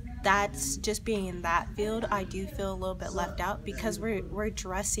that's just being in that field, I do feel a little bit left out because we're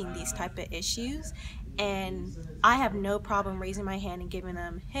addressing these type of issues, and I have no problem raising my hand and giving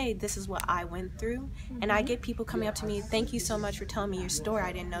them, hey, this is what I went through. And I get people coming up to me, thank you so much for telling me your story.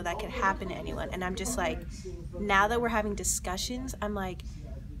 I didn't know that could happen to anyone. And I'm just like, now that we're having discussions, I'm like,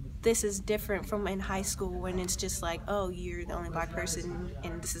 this is different from in high school when it's just like, oh, you're the only Black person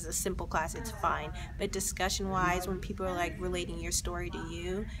and this is a simple class, it's fine. But discussion-wise, when people are like relating your story to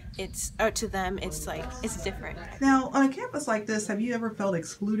you, or to them, it's like, it's different. Now, on a campus like this, have you ever felt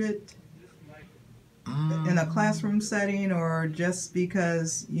excluded in a classroom setting, or just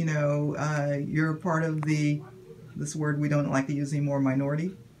because, you know, you're part of this word we don't like to use anymore,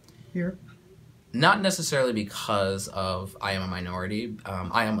 minority here? Not necessarily because of I am a minority.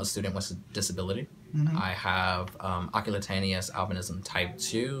 I am a student with a disability. Mm-hmm. I have oculocutaneous albinism type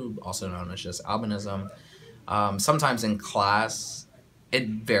 2, also known as just albinism. Sometimes in class, it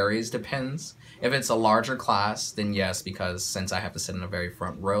varies, depends. If it's a larger class, then yes, because since I have to sit in the very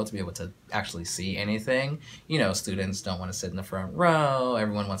front row to be able to actually see anything, you know, students don't want to sit in the front row,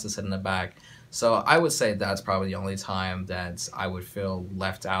 everyone wants to sit in the back. So I would say that's probably the only time that I would feel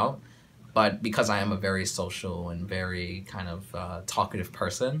left out. But because I am a very social and very kind of talkative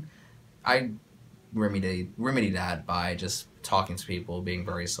person, I remedy that by just talking to people, being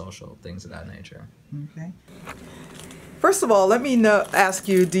very social, things of that nature. Okay. First of all, let me ask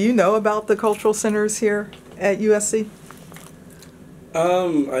you, do you know about the cultural centers here at USC?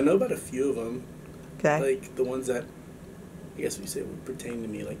 I know about a few of them. Okay. Like the ones that I guess we say would pertain to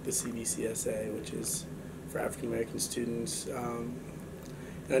me, like the CBCSA, which is for African American students.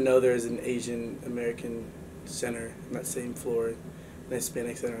 I know there's an Asian American center on that same floor, and a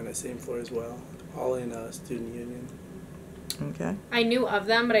Hispanic center on that same floor as well, all in Student Union. Okay. I knew of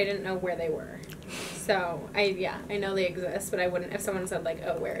them, but I didn't know where they were. So I know they exist, but I wouldn't, if someone said like,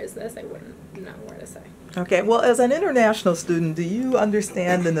 oh, where is this? I wouldn't know where to say. Okay. Well, as an international student, do you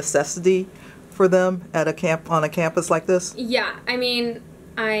understand the necessity for them at on a campus like this? Yeah, I mean,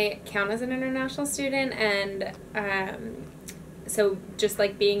 I count as an international student, and so just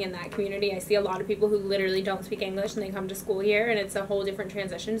like being in that community, I see a lot of people who literally don't speak English and they come to school here, and it's a whole different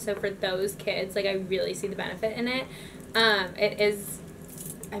transition. So for those kids, like, I really see the benefit in it. It is,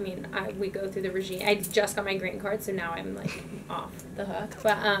 I mean, we go through the regime. I just got my green card, so now I'm like off the hook.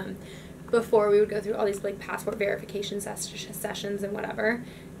 But before, we would go through all these like passport verification sessions and whatever.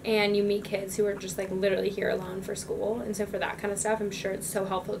 And you meet kids who are just like literally here alone for school, and so for that kind of stuff, I'm sure it's so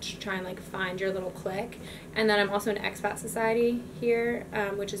helpful to try and like find your little clique. And then I'm also in expat society here,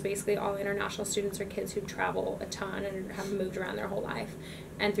 which is basically all international students or kids who travel a ton and have moved around their whole life.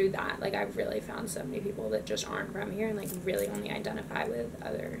 And through that, like, I've really found so many people that just aren't from here and like really only identify with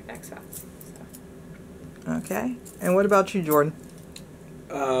other expats. So. Okay. And what about you, Jordan?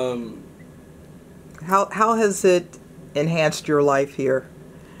 How has it enhanced your life here?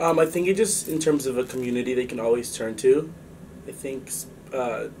 I think it just, in terms of a community they can always turn to, I think,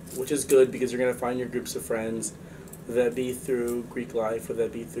 which is good because you're going to find your groups of friends, whether that be through Greek life, whether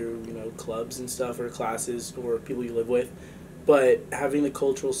that be through, clubs and stuff, or classes, or people you live with. But having the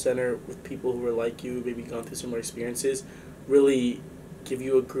cultural center with people who are like you, maybe gone through similar experiences, really give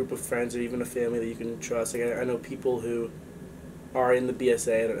you a group of friends or even a family that you can trust. Like, I know people who are in the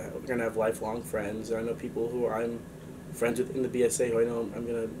BSA and are going to have lifelong friends. I know people who I'm friends with in the BSA who I know I'm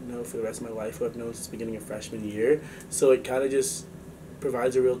going to know for the rest of my life, who I've known since the beginning of freshman year. So it kind of just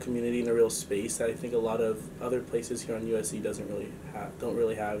provides a real community and a real space that I think a lot of other places here on USC don't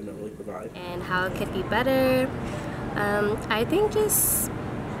really have and don't really provide. And how it could be better, I think just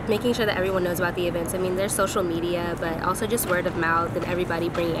making sure that everyone knows about the events. I mean, there's social media, but also just word of mouth and everybody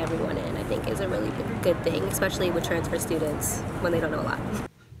bringing everyone in, I think, is a really good thing, especially with transfer students when they don't know a lot.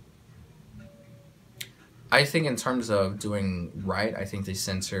 I think in terms of doing right, I think the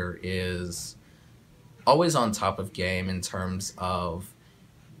center is always on top of game in terms of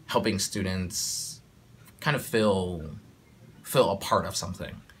helping students kind of feel a part of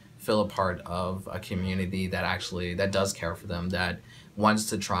something, feel a part of a community that does care for them, that wants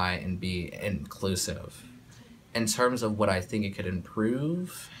to try and be inclusive. In terms of what I think it could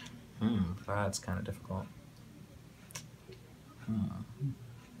improve, that's kind of difficult.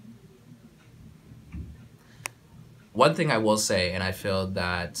 One thing I will say, and I feel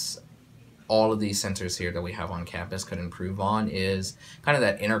that all of these centers here that we have on campus could improve on, is kind of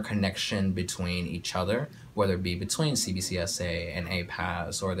that interconnection between each other, whether it be between CBCSA and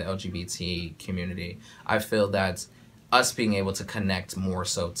APAS or the LGBT community. I feel that us being able to connect more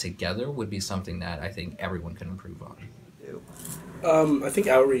so together would be something that I think everyone can improve on. I think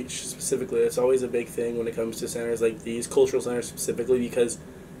outreach specifically, it's always a big thing when it comes to centers like these, cultural centers specifically, because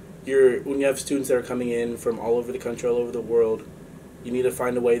when you have students that are coming in from all over the country, all over the world, you need to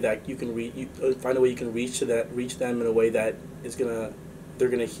find a way that you can reach them in a way that they're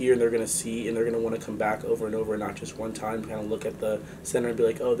gonna hear and they're gonna see and they're gonna want to come back over and over, and not just one time kind of look at the center and be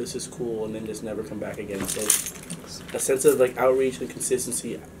like, oh, this is cool, and then just never come back again. So a sense of like outreach and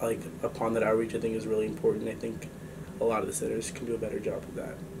consistency, like upon that outreach, I think is really important. I think a lot of the centers can do a better job of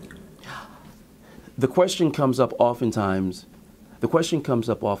that. The question comes up oftentimes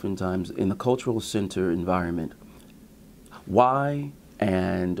in the cultural center environment. Why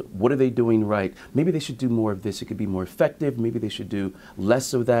and what are they doing right? Maybe they should do more of this. It could be more effective. Maybe they should do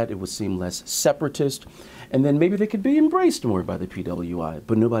less of that. It would seem less separatist. And then maybe they could be embraced more by the PWI.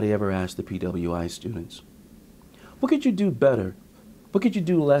 But nobody ever asked the PWI students, what could you do better? What could you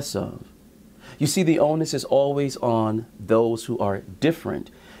do less of? You see, the onus is always on those who are different.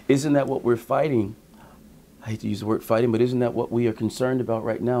 Isn't that what we're fighting? I hate to use the word fighting, but isn't that what we are concerned about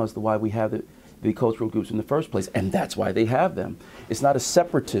right now as to why we have the cultural groups in the first place? And that's why they have them. It's not a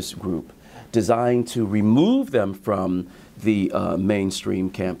separatist group designed to remove them from the mainstream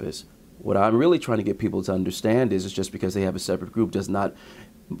campus. What I'm really trying to get people to understand is just because they have a separate group does not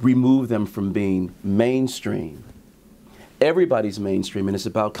remove them from being mainstream. Everybody's mainstream, and it's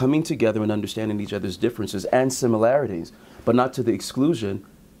about coming together and understanding each other's differences and similarities, but not to the exclusion.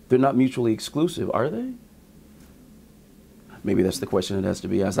 They're not mutually exclusive, are they? Maybe that's the question that has to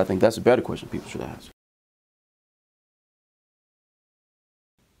be asked. I think that's a better question people should ask.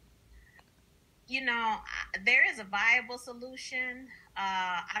 There is a viable solution.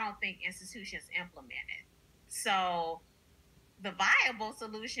 I don't think institutions implement it. So the viable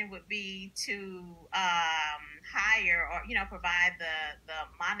solution would be to hire or, provide the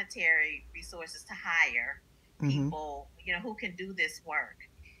monetary resources to hire people, who can do this work.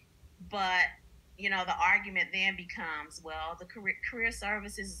 But, the argument then becomes, well, the career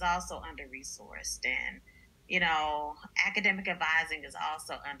services is also under-resourced, and, academic advising is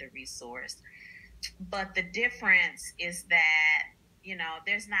also under-resourced. But the difference is that,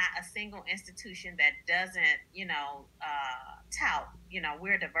 there's not a single institution that doesn't, tout,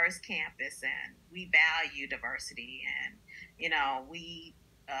 we're a diverse campus and we value diversity, and, we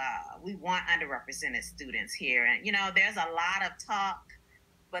want underrepresented students here. And, there's a lot of talk,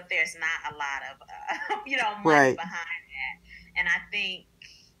 but there's not a lot of, money Right. behind that. And I think,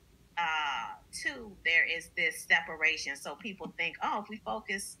 too, there is this separation. So people think, oh, if we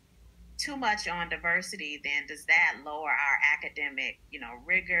focus too much on diversity, then does that lower our academic,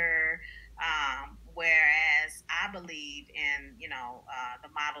 rigor? Whereas I believe in, the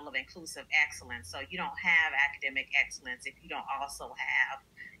model of inclusive excellence. So you don't have academic excellence if you don't also have,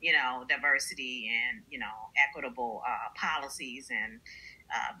 diversity and, equitable policies and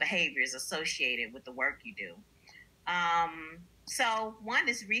behaviors associated with the work you do. So one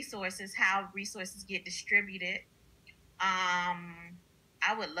is resources, how resources get distributed.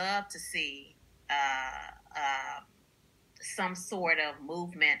 I would love to see some sort of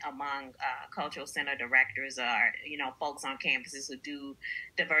movement among cultural center directors or, folks on campuses who do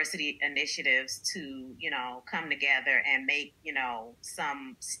diversity initiatives to, come together and make,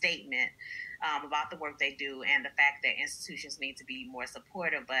 some statement about the work they do and the fact that institutions need to be more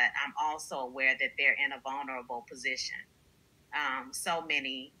supportive. But I'm also aware that they're in a vulnerable position. So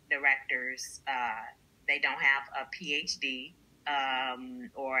many directors, they don't have a PhD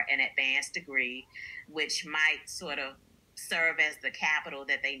or an advanced degree, which might sort of serve as the capital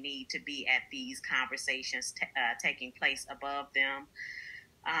that they need to be at these conversations taking place above them.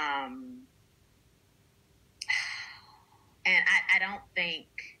 And I don't think,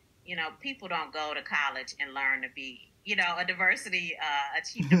 people don't go to college and learn to be, a diversity, a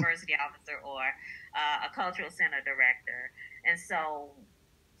chief diversity officer or a cultural center director. And so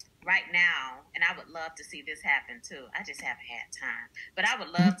right now, and I would love to see this happen too, I just haven't had time, but I would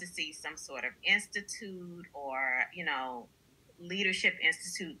love to see some sort of institute or, leadership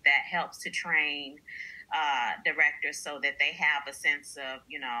institute that helps to train directors so that they have a sense of,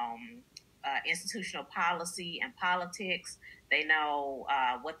 institutional policy and politics. They know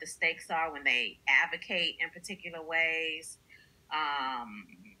what the stakes are when they advocate in particular ways,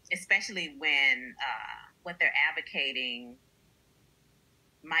 especially when what they're advocating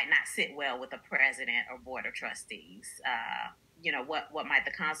might not sit well with the president or board of trustees. What might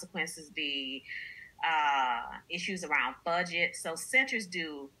the consequences be? Issues around budget. So centers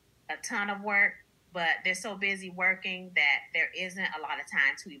do a ton of work, but they're so busy working that there isn't a lot of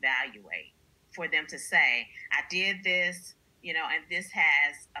time to evaluate for them to say, I did this, and this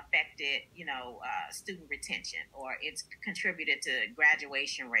has affected, student retention, or it's contributed to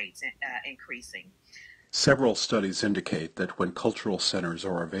graduation rates increasing. Several studies indicate that when cultural centers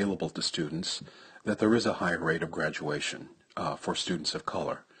are available to students, that there is a higher rate of graduation for students of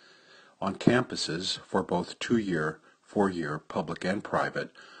color. On campuses for both 2-year, 4-year, public and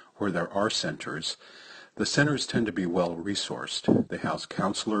private, where there are centers, the centers tend to be well resourced. They house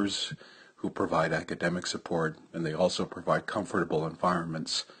counselors who provide academic support, and they also provide comfortable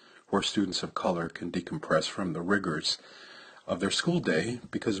environments where students of color can decompress from the rigors of their school day,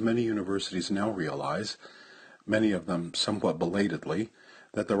 because many universities now realize, many of them somewhat belatedly,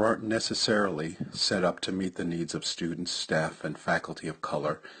 that there aren't necessarily set up to meet the needs of students, staff, and faculty of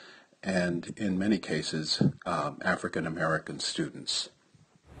color, and in many cases, African American students.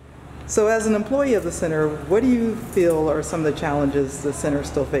 So as an employee of the center, what do you feel are some of the challenges the center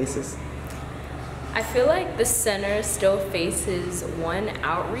still faces? I feel like the center still faces one,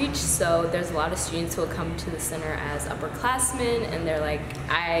 outreach. So there's a lot of students who will come to the center as upperclassmen and they're like,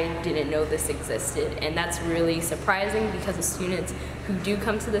 I didn't know this existed. And that's really surprising because the students who do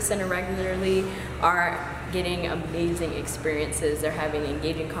come to the center regularly are getting amazing experiences. They're having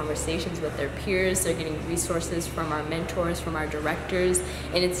engaging conversations with their peers. They're getting resources from our mentors, from our directors.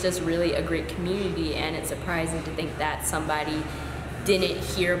 And it's just really a great community. And it's surprising to think that somebody didn't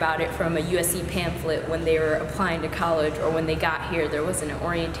hear about it from a USC pamphlet when they were applying to college, or when they got here there wasn't an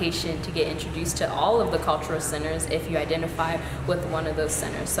orientation to get introduced to all of the cultural centers if you identify with one of those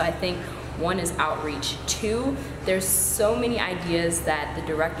centers. So I think one is outreach. Two, there's so many ideas that the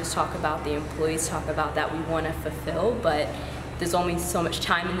directors talk about, the employees talk about that we want to fulfill, but there's only so much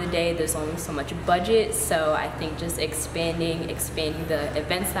time in the day, there's only so much budget, so I think just expanding the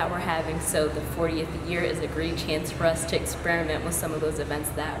events that we're having. So the 40th year is a great chance for us to experiment with some of those events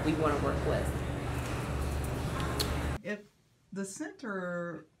that we want to work with. If the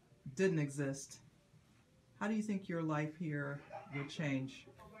center didn't exist, how do you think your life here would change?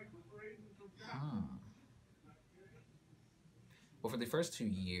 Well, for the first 2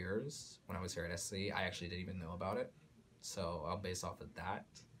 years when I was here at SC, I actually didn't even know about it. So I'll base off of that.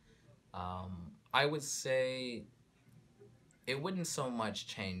 I would say it wouldn't so much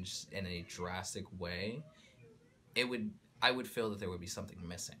change in a drastic way. I would feel that there would be something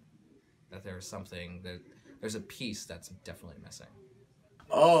missing. That there's a piece that's definitely missing.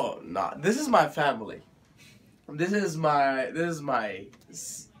 Oh, nah. This is my family. This is my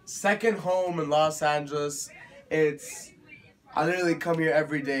second home in Los Angeles. I literally come here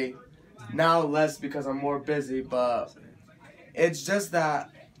every day. Now less because I'm more busy, but it's just that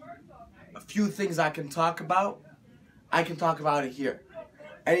a few things I can talk about it here.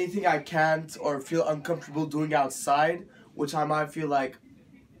 Anything I can't or feel uncomfortable doing outside, which I might feel like,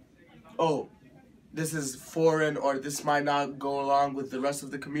 oh, this is foreign or this might not go along with the rest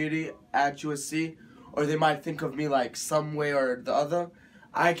of the community at USC, or they might think of me like some way or the other,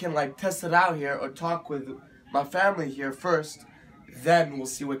 I can like test it out here or talk with my family here first, then we'll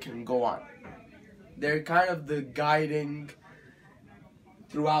see what can go on. They're kind of the guiding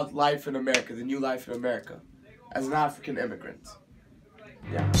throughout life in America, the new life in America, as an African immigrant.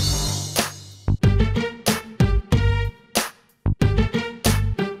 Yeah.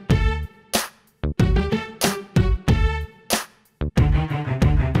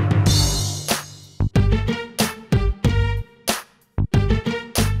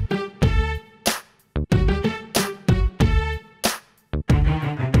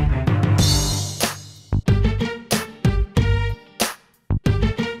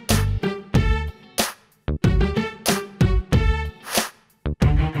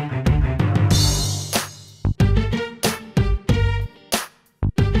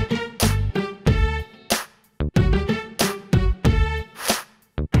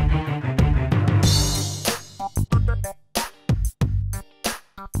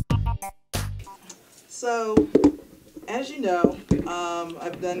 So, as you know,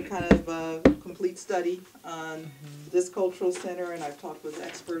 I've done kind of a complete study on this cultural center, and I've talked with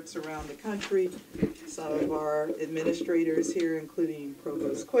experts around the country. Some of our administrators here, including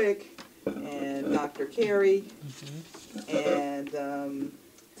Provost Quick and Dr. Carey, and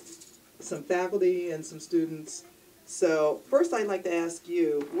some faculty and some students. So, first I'd like to ask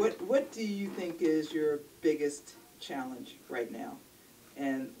you, what do you think is your biggest challenge right now?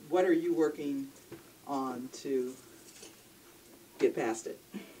 And what are you working on to get past it?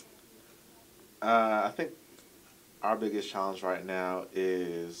 I think our biggest challenge right now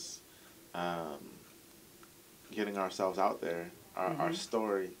is getting ourselves out there, our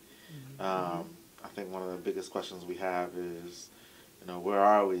story. I think one of the biggest questions we have is, where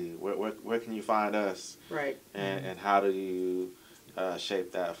are we? Where can you find us? Right. And how do you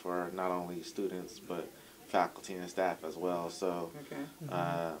shape that for not only students but faculty and staff as well? So,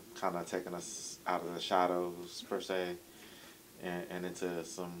 kind of taking us out of the shadows per se, and into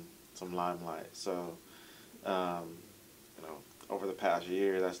some limelight. So, over the past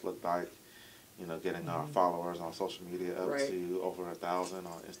year, that's looked like, getting our followers on social media up to over 1,000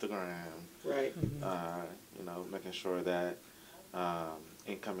 on Instagram. Right. Making sure that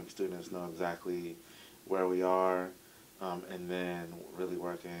incoming students know exactly where we are, and then really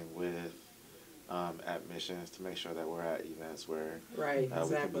working with admissions to make sure that we're at events where we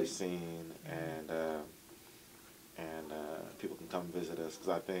can be seen and people can come visit us. Because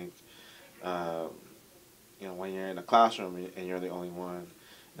I think when you're in a classroom and you're the only one,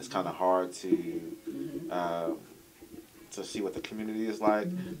 it's kind of hard to see what the community is like.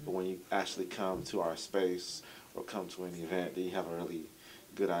 But when you actually come to our space or come to an event, then you have a really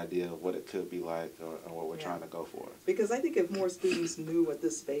good idea of what it could be like or what we're trying to go for. Because I think if more students knew what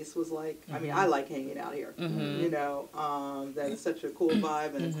this space was like, I mean, I like hanging out here. That's such a cool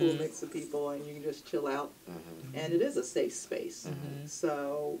vibe and a cool mix of people, and you can just chill out. And it is a safe space.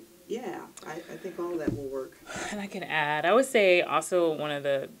 So, yeah, I think all of that will work. And I can add, I would say also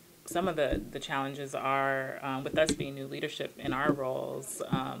some of the challenges are, with us being new leadership in our roles,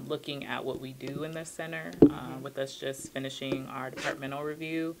 looking at what we do in the center, with us just finishing our departmental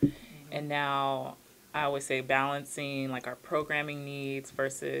review. And now I always say balancing like our programming needs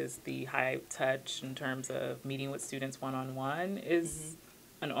versus the high touch in terms of meeting with students one-on-one is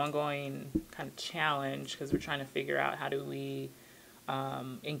an ongoing kind of challenge, because we're trying to figure out how do we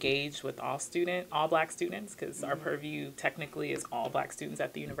engage with all Black students, because our purview technically is all Black students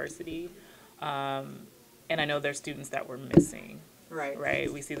at the university. And I know there's students that we're missing.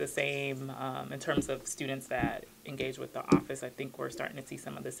 Right. We see the same in terms of students that engage with the office. I think we're starting to see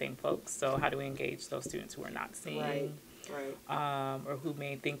some of the same folks. So how do we engage those students who are not seeing or who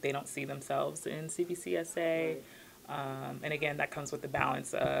may think they don't see themselves in CBCSA. And again, that comes with the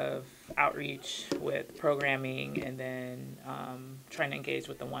balance of outreach with programming and then trying to engage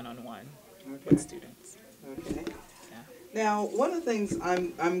with the one-on-one with students. Okay. Now, one of the things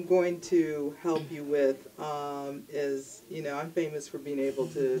I'm going to help you with is, you know, I'm famous for being able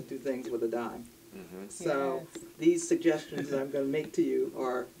to do things with a dime. So these suggestions that I'm going to make to you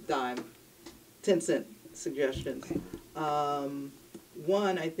are dime, 10-cent suggestions. One,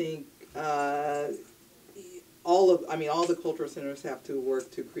 I think all the cultural centers have to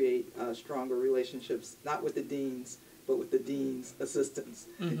work to create stronger relationships, not with the deans, but with the dean's assistants.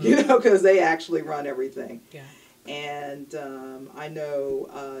 You know, because they actually run everything. Yeah. And I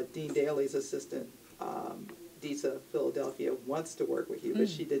know Dean Daly's assistant, Disa Philadelphia, wants to work with you, but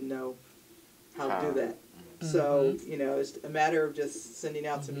she didn't know how to do that. So, you know, it's a matter of just sending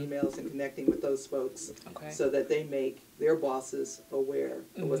out some emails and connecting with those folks so that they make their bosses aware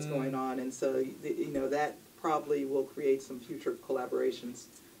of what's going on. And so, you know, that probably will create some future collaborations,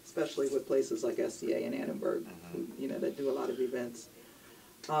 especially with places like SCA and Annenberg, who, you know, that do a lot of events.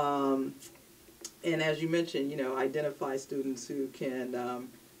 And as you mentioned, you know, identify students who can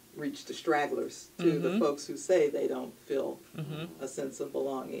reach the stragglers, to the folks who say they don't feel a sense of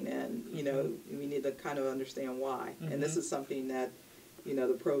belonging. And, you know, we need to kind of understand why. And this is something that, you know,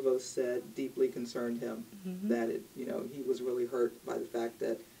 the provost said deeply concerned him, that, it, you know, he was really hurt by the fact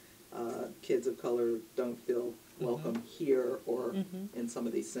that kids of color don't feel welcome here or in some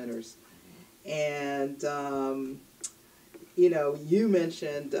of these centers. And, you know, you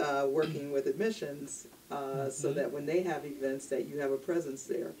mentioned working with admissions so that when they have events that you have a presence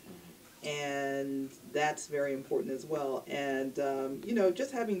there. And that's very important as well. And, you know,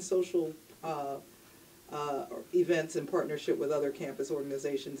 just having social events in partnership with other campus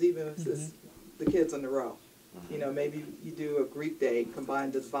organizations, even if it's the kids on the row. You know, maybe you do a Greek day,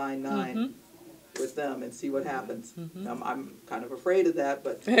 combine the Divine Nine with them and see what happens. I'm kind of afraid of that,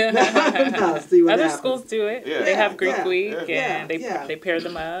 but no, see what Other happens. schools do it. They have Greek week and they pair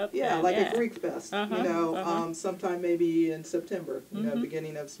them up. Yeah, like a Greek fest, you know, sometime maybe in September, you know,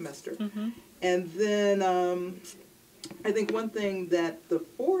 beginning of semester. And then I think one thing that the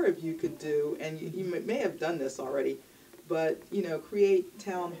four of you could do, and you may have done this already, but, you know, create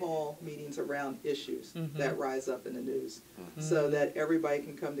town hall meetings around issues that rise up in the news so that everybody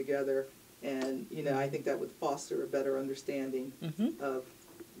can come together. And, you know, I think that would foster a better understanding of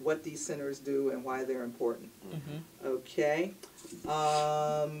what these centers do and why they're important. Okay.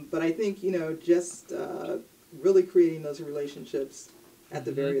 But I think, you know, just really creating those relationships at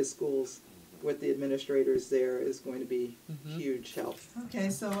the various schools with the administrators there is going to be huge help. Okay,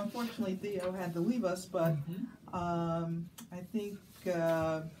 so unfortunately Theo had to leave us, but I think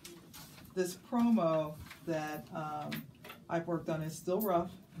this promo that I've worked on is still rough.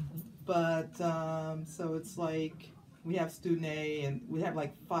 But, so it's like, we have student A, and we have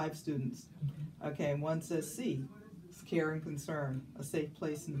like 5 students. Okay, and one says C, it's care and concern, a safe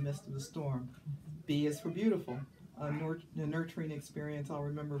place in the midst of the storm. B is for beautiful, a nurturing experience I'll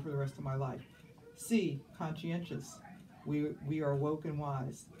remember for the rest of my life. C, conscientious, we are woke and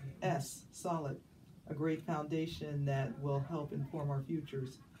wise. S, solid, a great foundation that will help inform our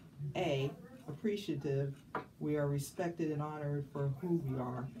futures. A, appreciative, we are respected and honored for who we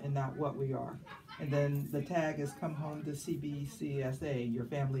are and not what we are. And then the tag is come home to CBCSA, your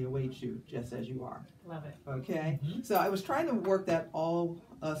family awaits you just as you are. Love it. Okay, so I was trying to work that all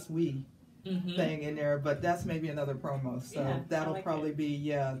us we thing in there, but that's maybe another promo. So that'll probably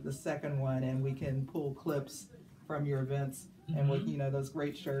be the second one, and we can pull clips from your events and with, you know, those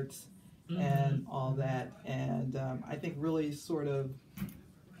great shirts and all that. And I think really sort of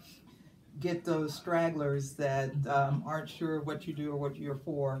get those stragglers that aren't sure what you do or what you're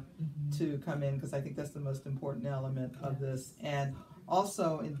for to come in, because I think that's the most important element of this. And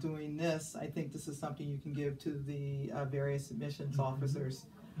also in doing this, I think this is something you can give to the various admissions officers,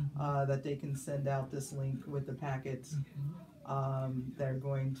 that they can send out this link with the packets that are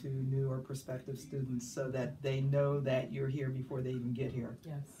going to new or prospective students so that they know that you're here before they even get here.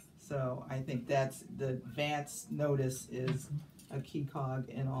 Yes. So I think that's the advance notice is a key cog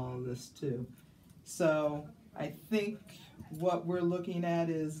in all of this too. So I think what we're looking at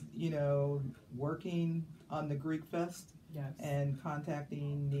is, you know, working on the Greek Fest and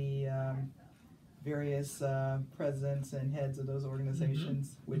contacting the various presidents and heads of those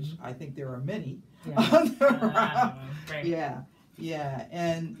organizations, which I think there are many. Yeah,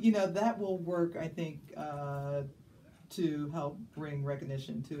 and you know, that will work, I think, to help bring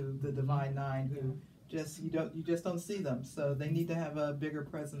recognition to the Divine Nine who you just don't see them. So they need to have a bigger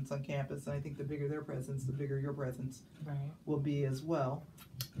presence on campus, and I think the bigger their presence, the bigger your presence will be as well.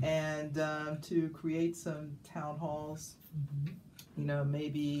 And to create some town halls, you know,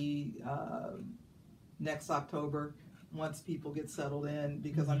 maybe next October, once people get settled in,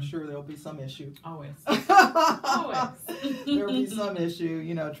 because I'm sure there'll be some issue. Always. There'll be some issue.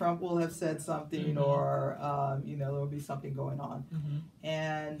 You know, Trump will have said something, or you know, there'll be something going on.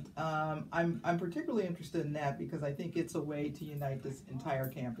 And I'm particularly interested in that because I think it's a way to unite this entire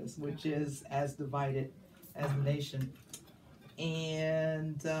campus, which is as divided as the nation.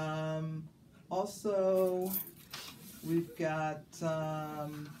 And also, we've got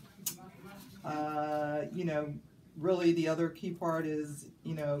you know, really the other key part is,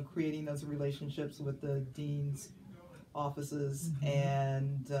 you know, creating those relationships with the dean's offices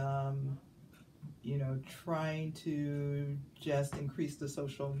and, you know, trying to just increase the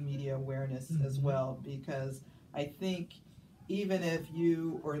social media awareness as well, because I think even if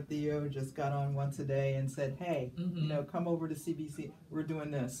you or Theo just got on once a day and said, hey, you know, come over to CBC, we're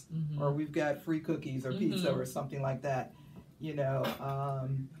doing this, or we've got free cookies or pizza or something like that, you know,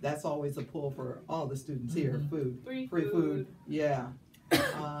 that's always a pull for all the students here. Free food. Yeah.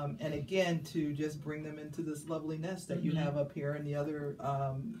 And again, to just bring them into this lovely nest that you have up here, and the other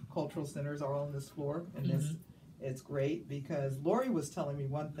cultural centers are all on this floor, and this, it's great because Lori was telling me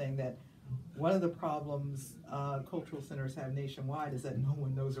one thing, that one of the problems cultural centers have nationwide is that no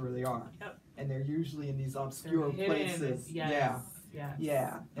one knows where they are. And they're usually in these obscure places.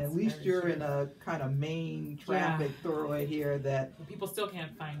 Yeah, at least you're in a kind of main traffic thoroughway here that people still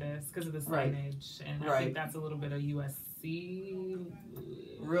can't find us because of the signage, and I think that's a little bit of USC.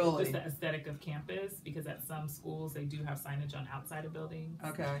 Really, just the aesthetic of campus, because at some schools they do have signage on outside of buildings.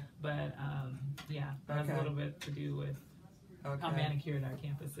 But yeah, that has a little bit to do with how manicured our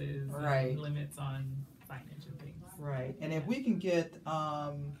campus is, and limits on signage and things. And if we can get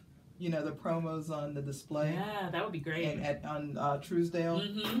you know, the promos on the display. Yeah, that would be great. And on Truesdale.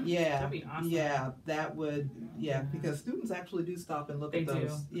 Yeah. That'd be awesome. Yeah, that would, because students actually do stop and look at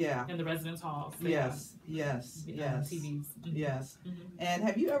those. Yeah. In the residence halls. Yes. TVs. Yes. And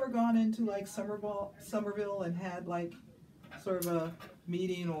have you ever gone into like Somerville and had like sort of a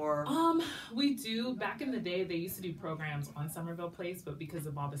meeting or? We do. Back in the day, they used to do programs on Somerville Place, but because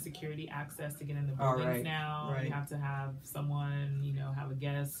of all the security access to get in the buildings now, you have to have someone, you know, have a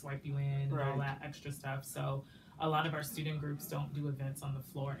guest swipe you in and all that extra stuff. So a lot of our student groups don't do events on the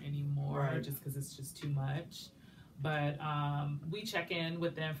floor anymore, just because it's just too much. But we check in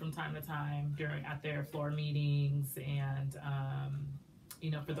with them from time to time at their floor meetings, and you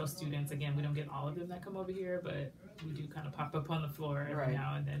know, for those students, again, we don't get all of them that come over here, but we do kind of pop up on the floor every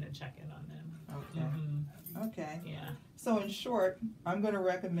now and then and check in on them. Okay. Yeah. So in short, I'm going to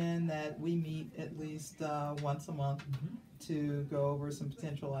recommend that we meet at least once a month to go over some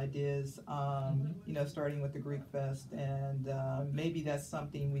potential ideas, you know, starting with the Greek Fest, and maybe that's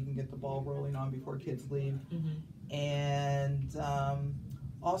something we can get the ball rolling on before kids leave. And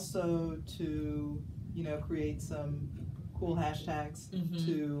also to, you know, create some cool hashtags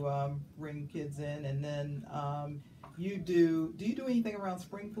to bring kids in. And then do you do anything around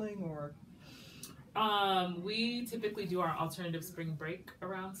spring fling or? We typically do our alternative spring break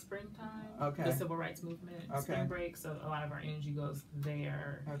around springtime. The civil rights movement spring break, so a lot of our energy goes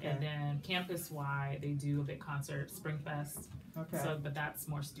there. And then campus-wide, they do a big concert, Spring Fest. So, but that's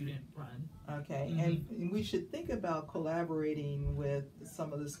more student run. And we should think about collaborating with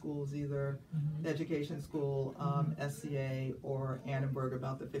some of the schools, either the education school, SCA, or Annenberg,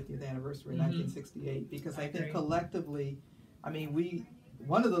 about the 50th anniversary of 1968, because I think collectively, I mean,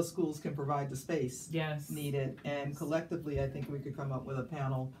 one of those schools can provide the space needed, and collectively I think we could come up with a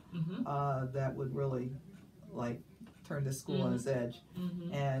panel that would really like turn this school on its edge.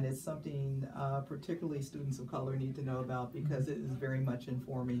 And it's something particularly students of color need to know about, because it is very much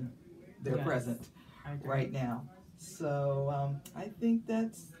informing their present right now. So I think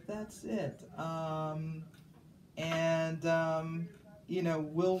that's it. You know,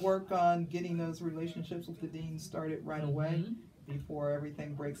 we'll work on getting those relationships with the dean started right away, before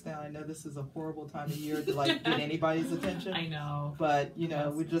everything breaks down. I know this is a horrible time of year to like get anybody's attention. I know. But, you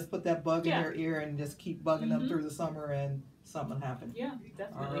know, we just put that bug in their ear and just keep bugging them through the summer, and something will happen. Yeah,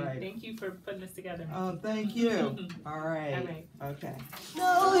 definitely. All right. Thank you for putting this together. Oh, thank you. All right. Okay.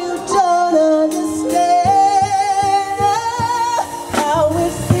 No, you don't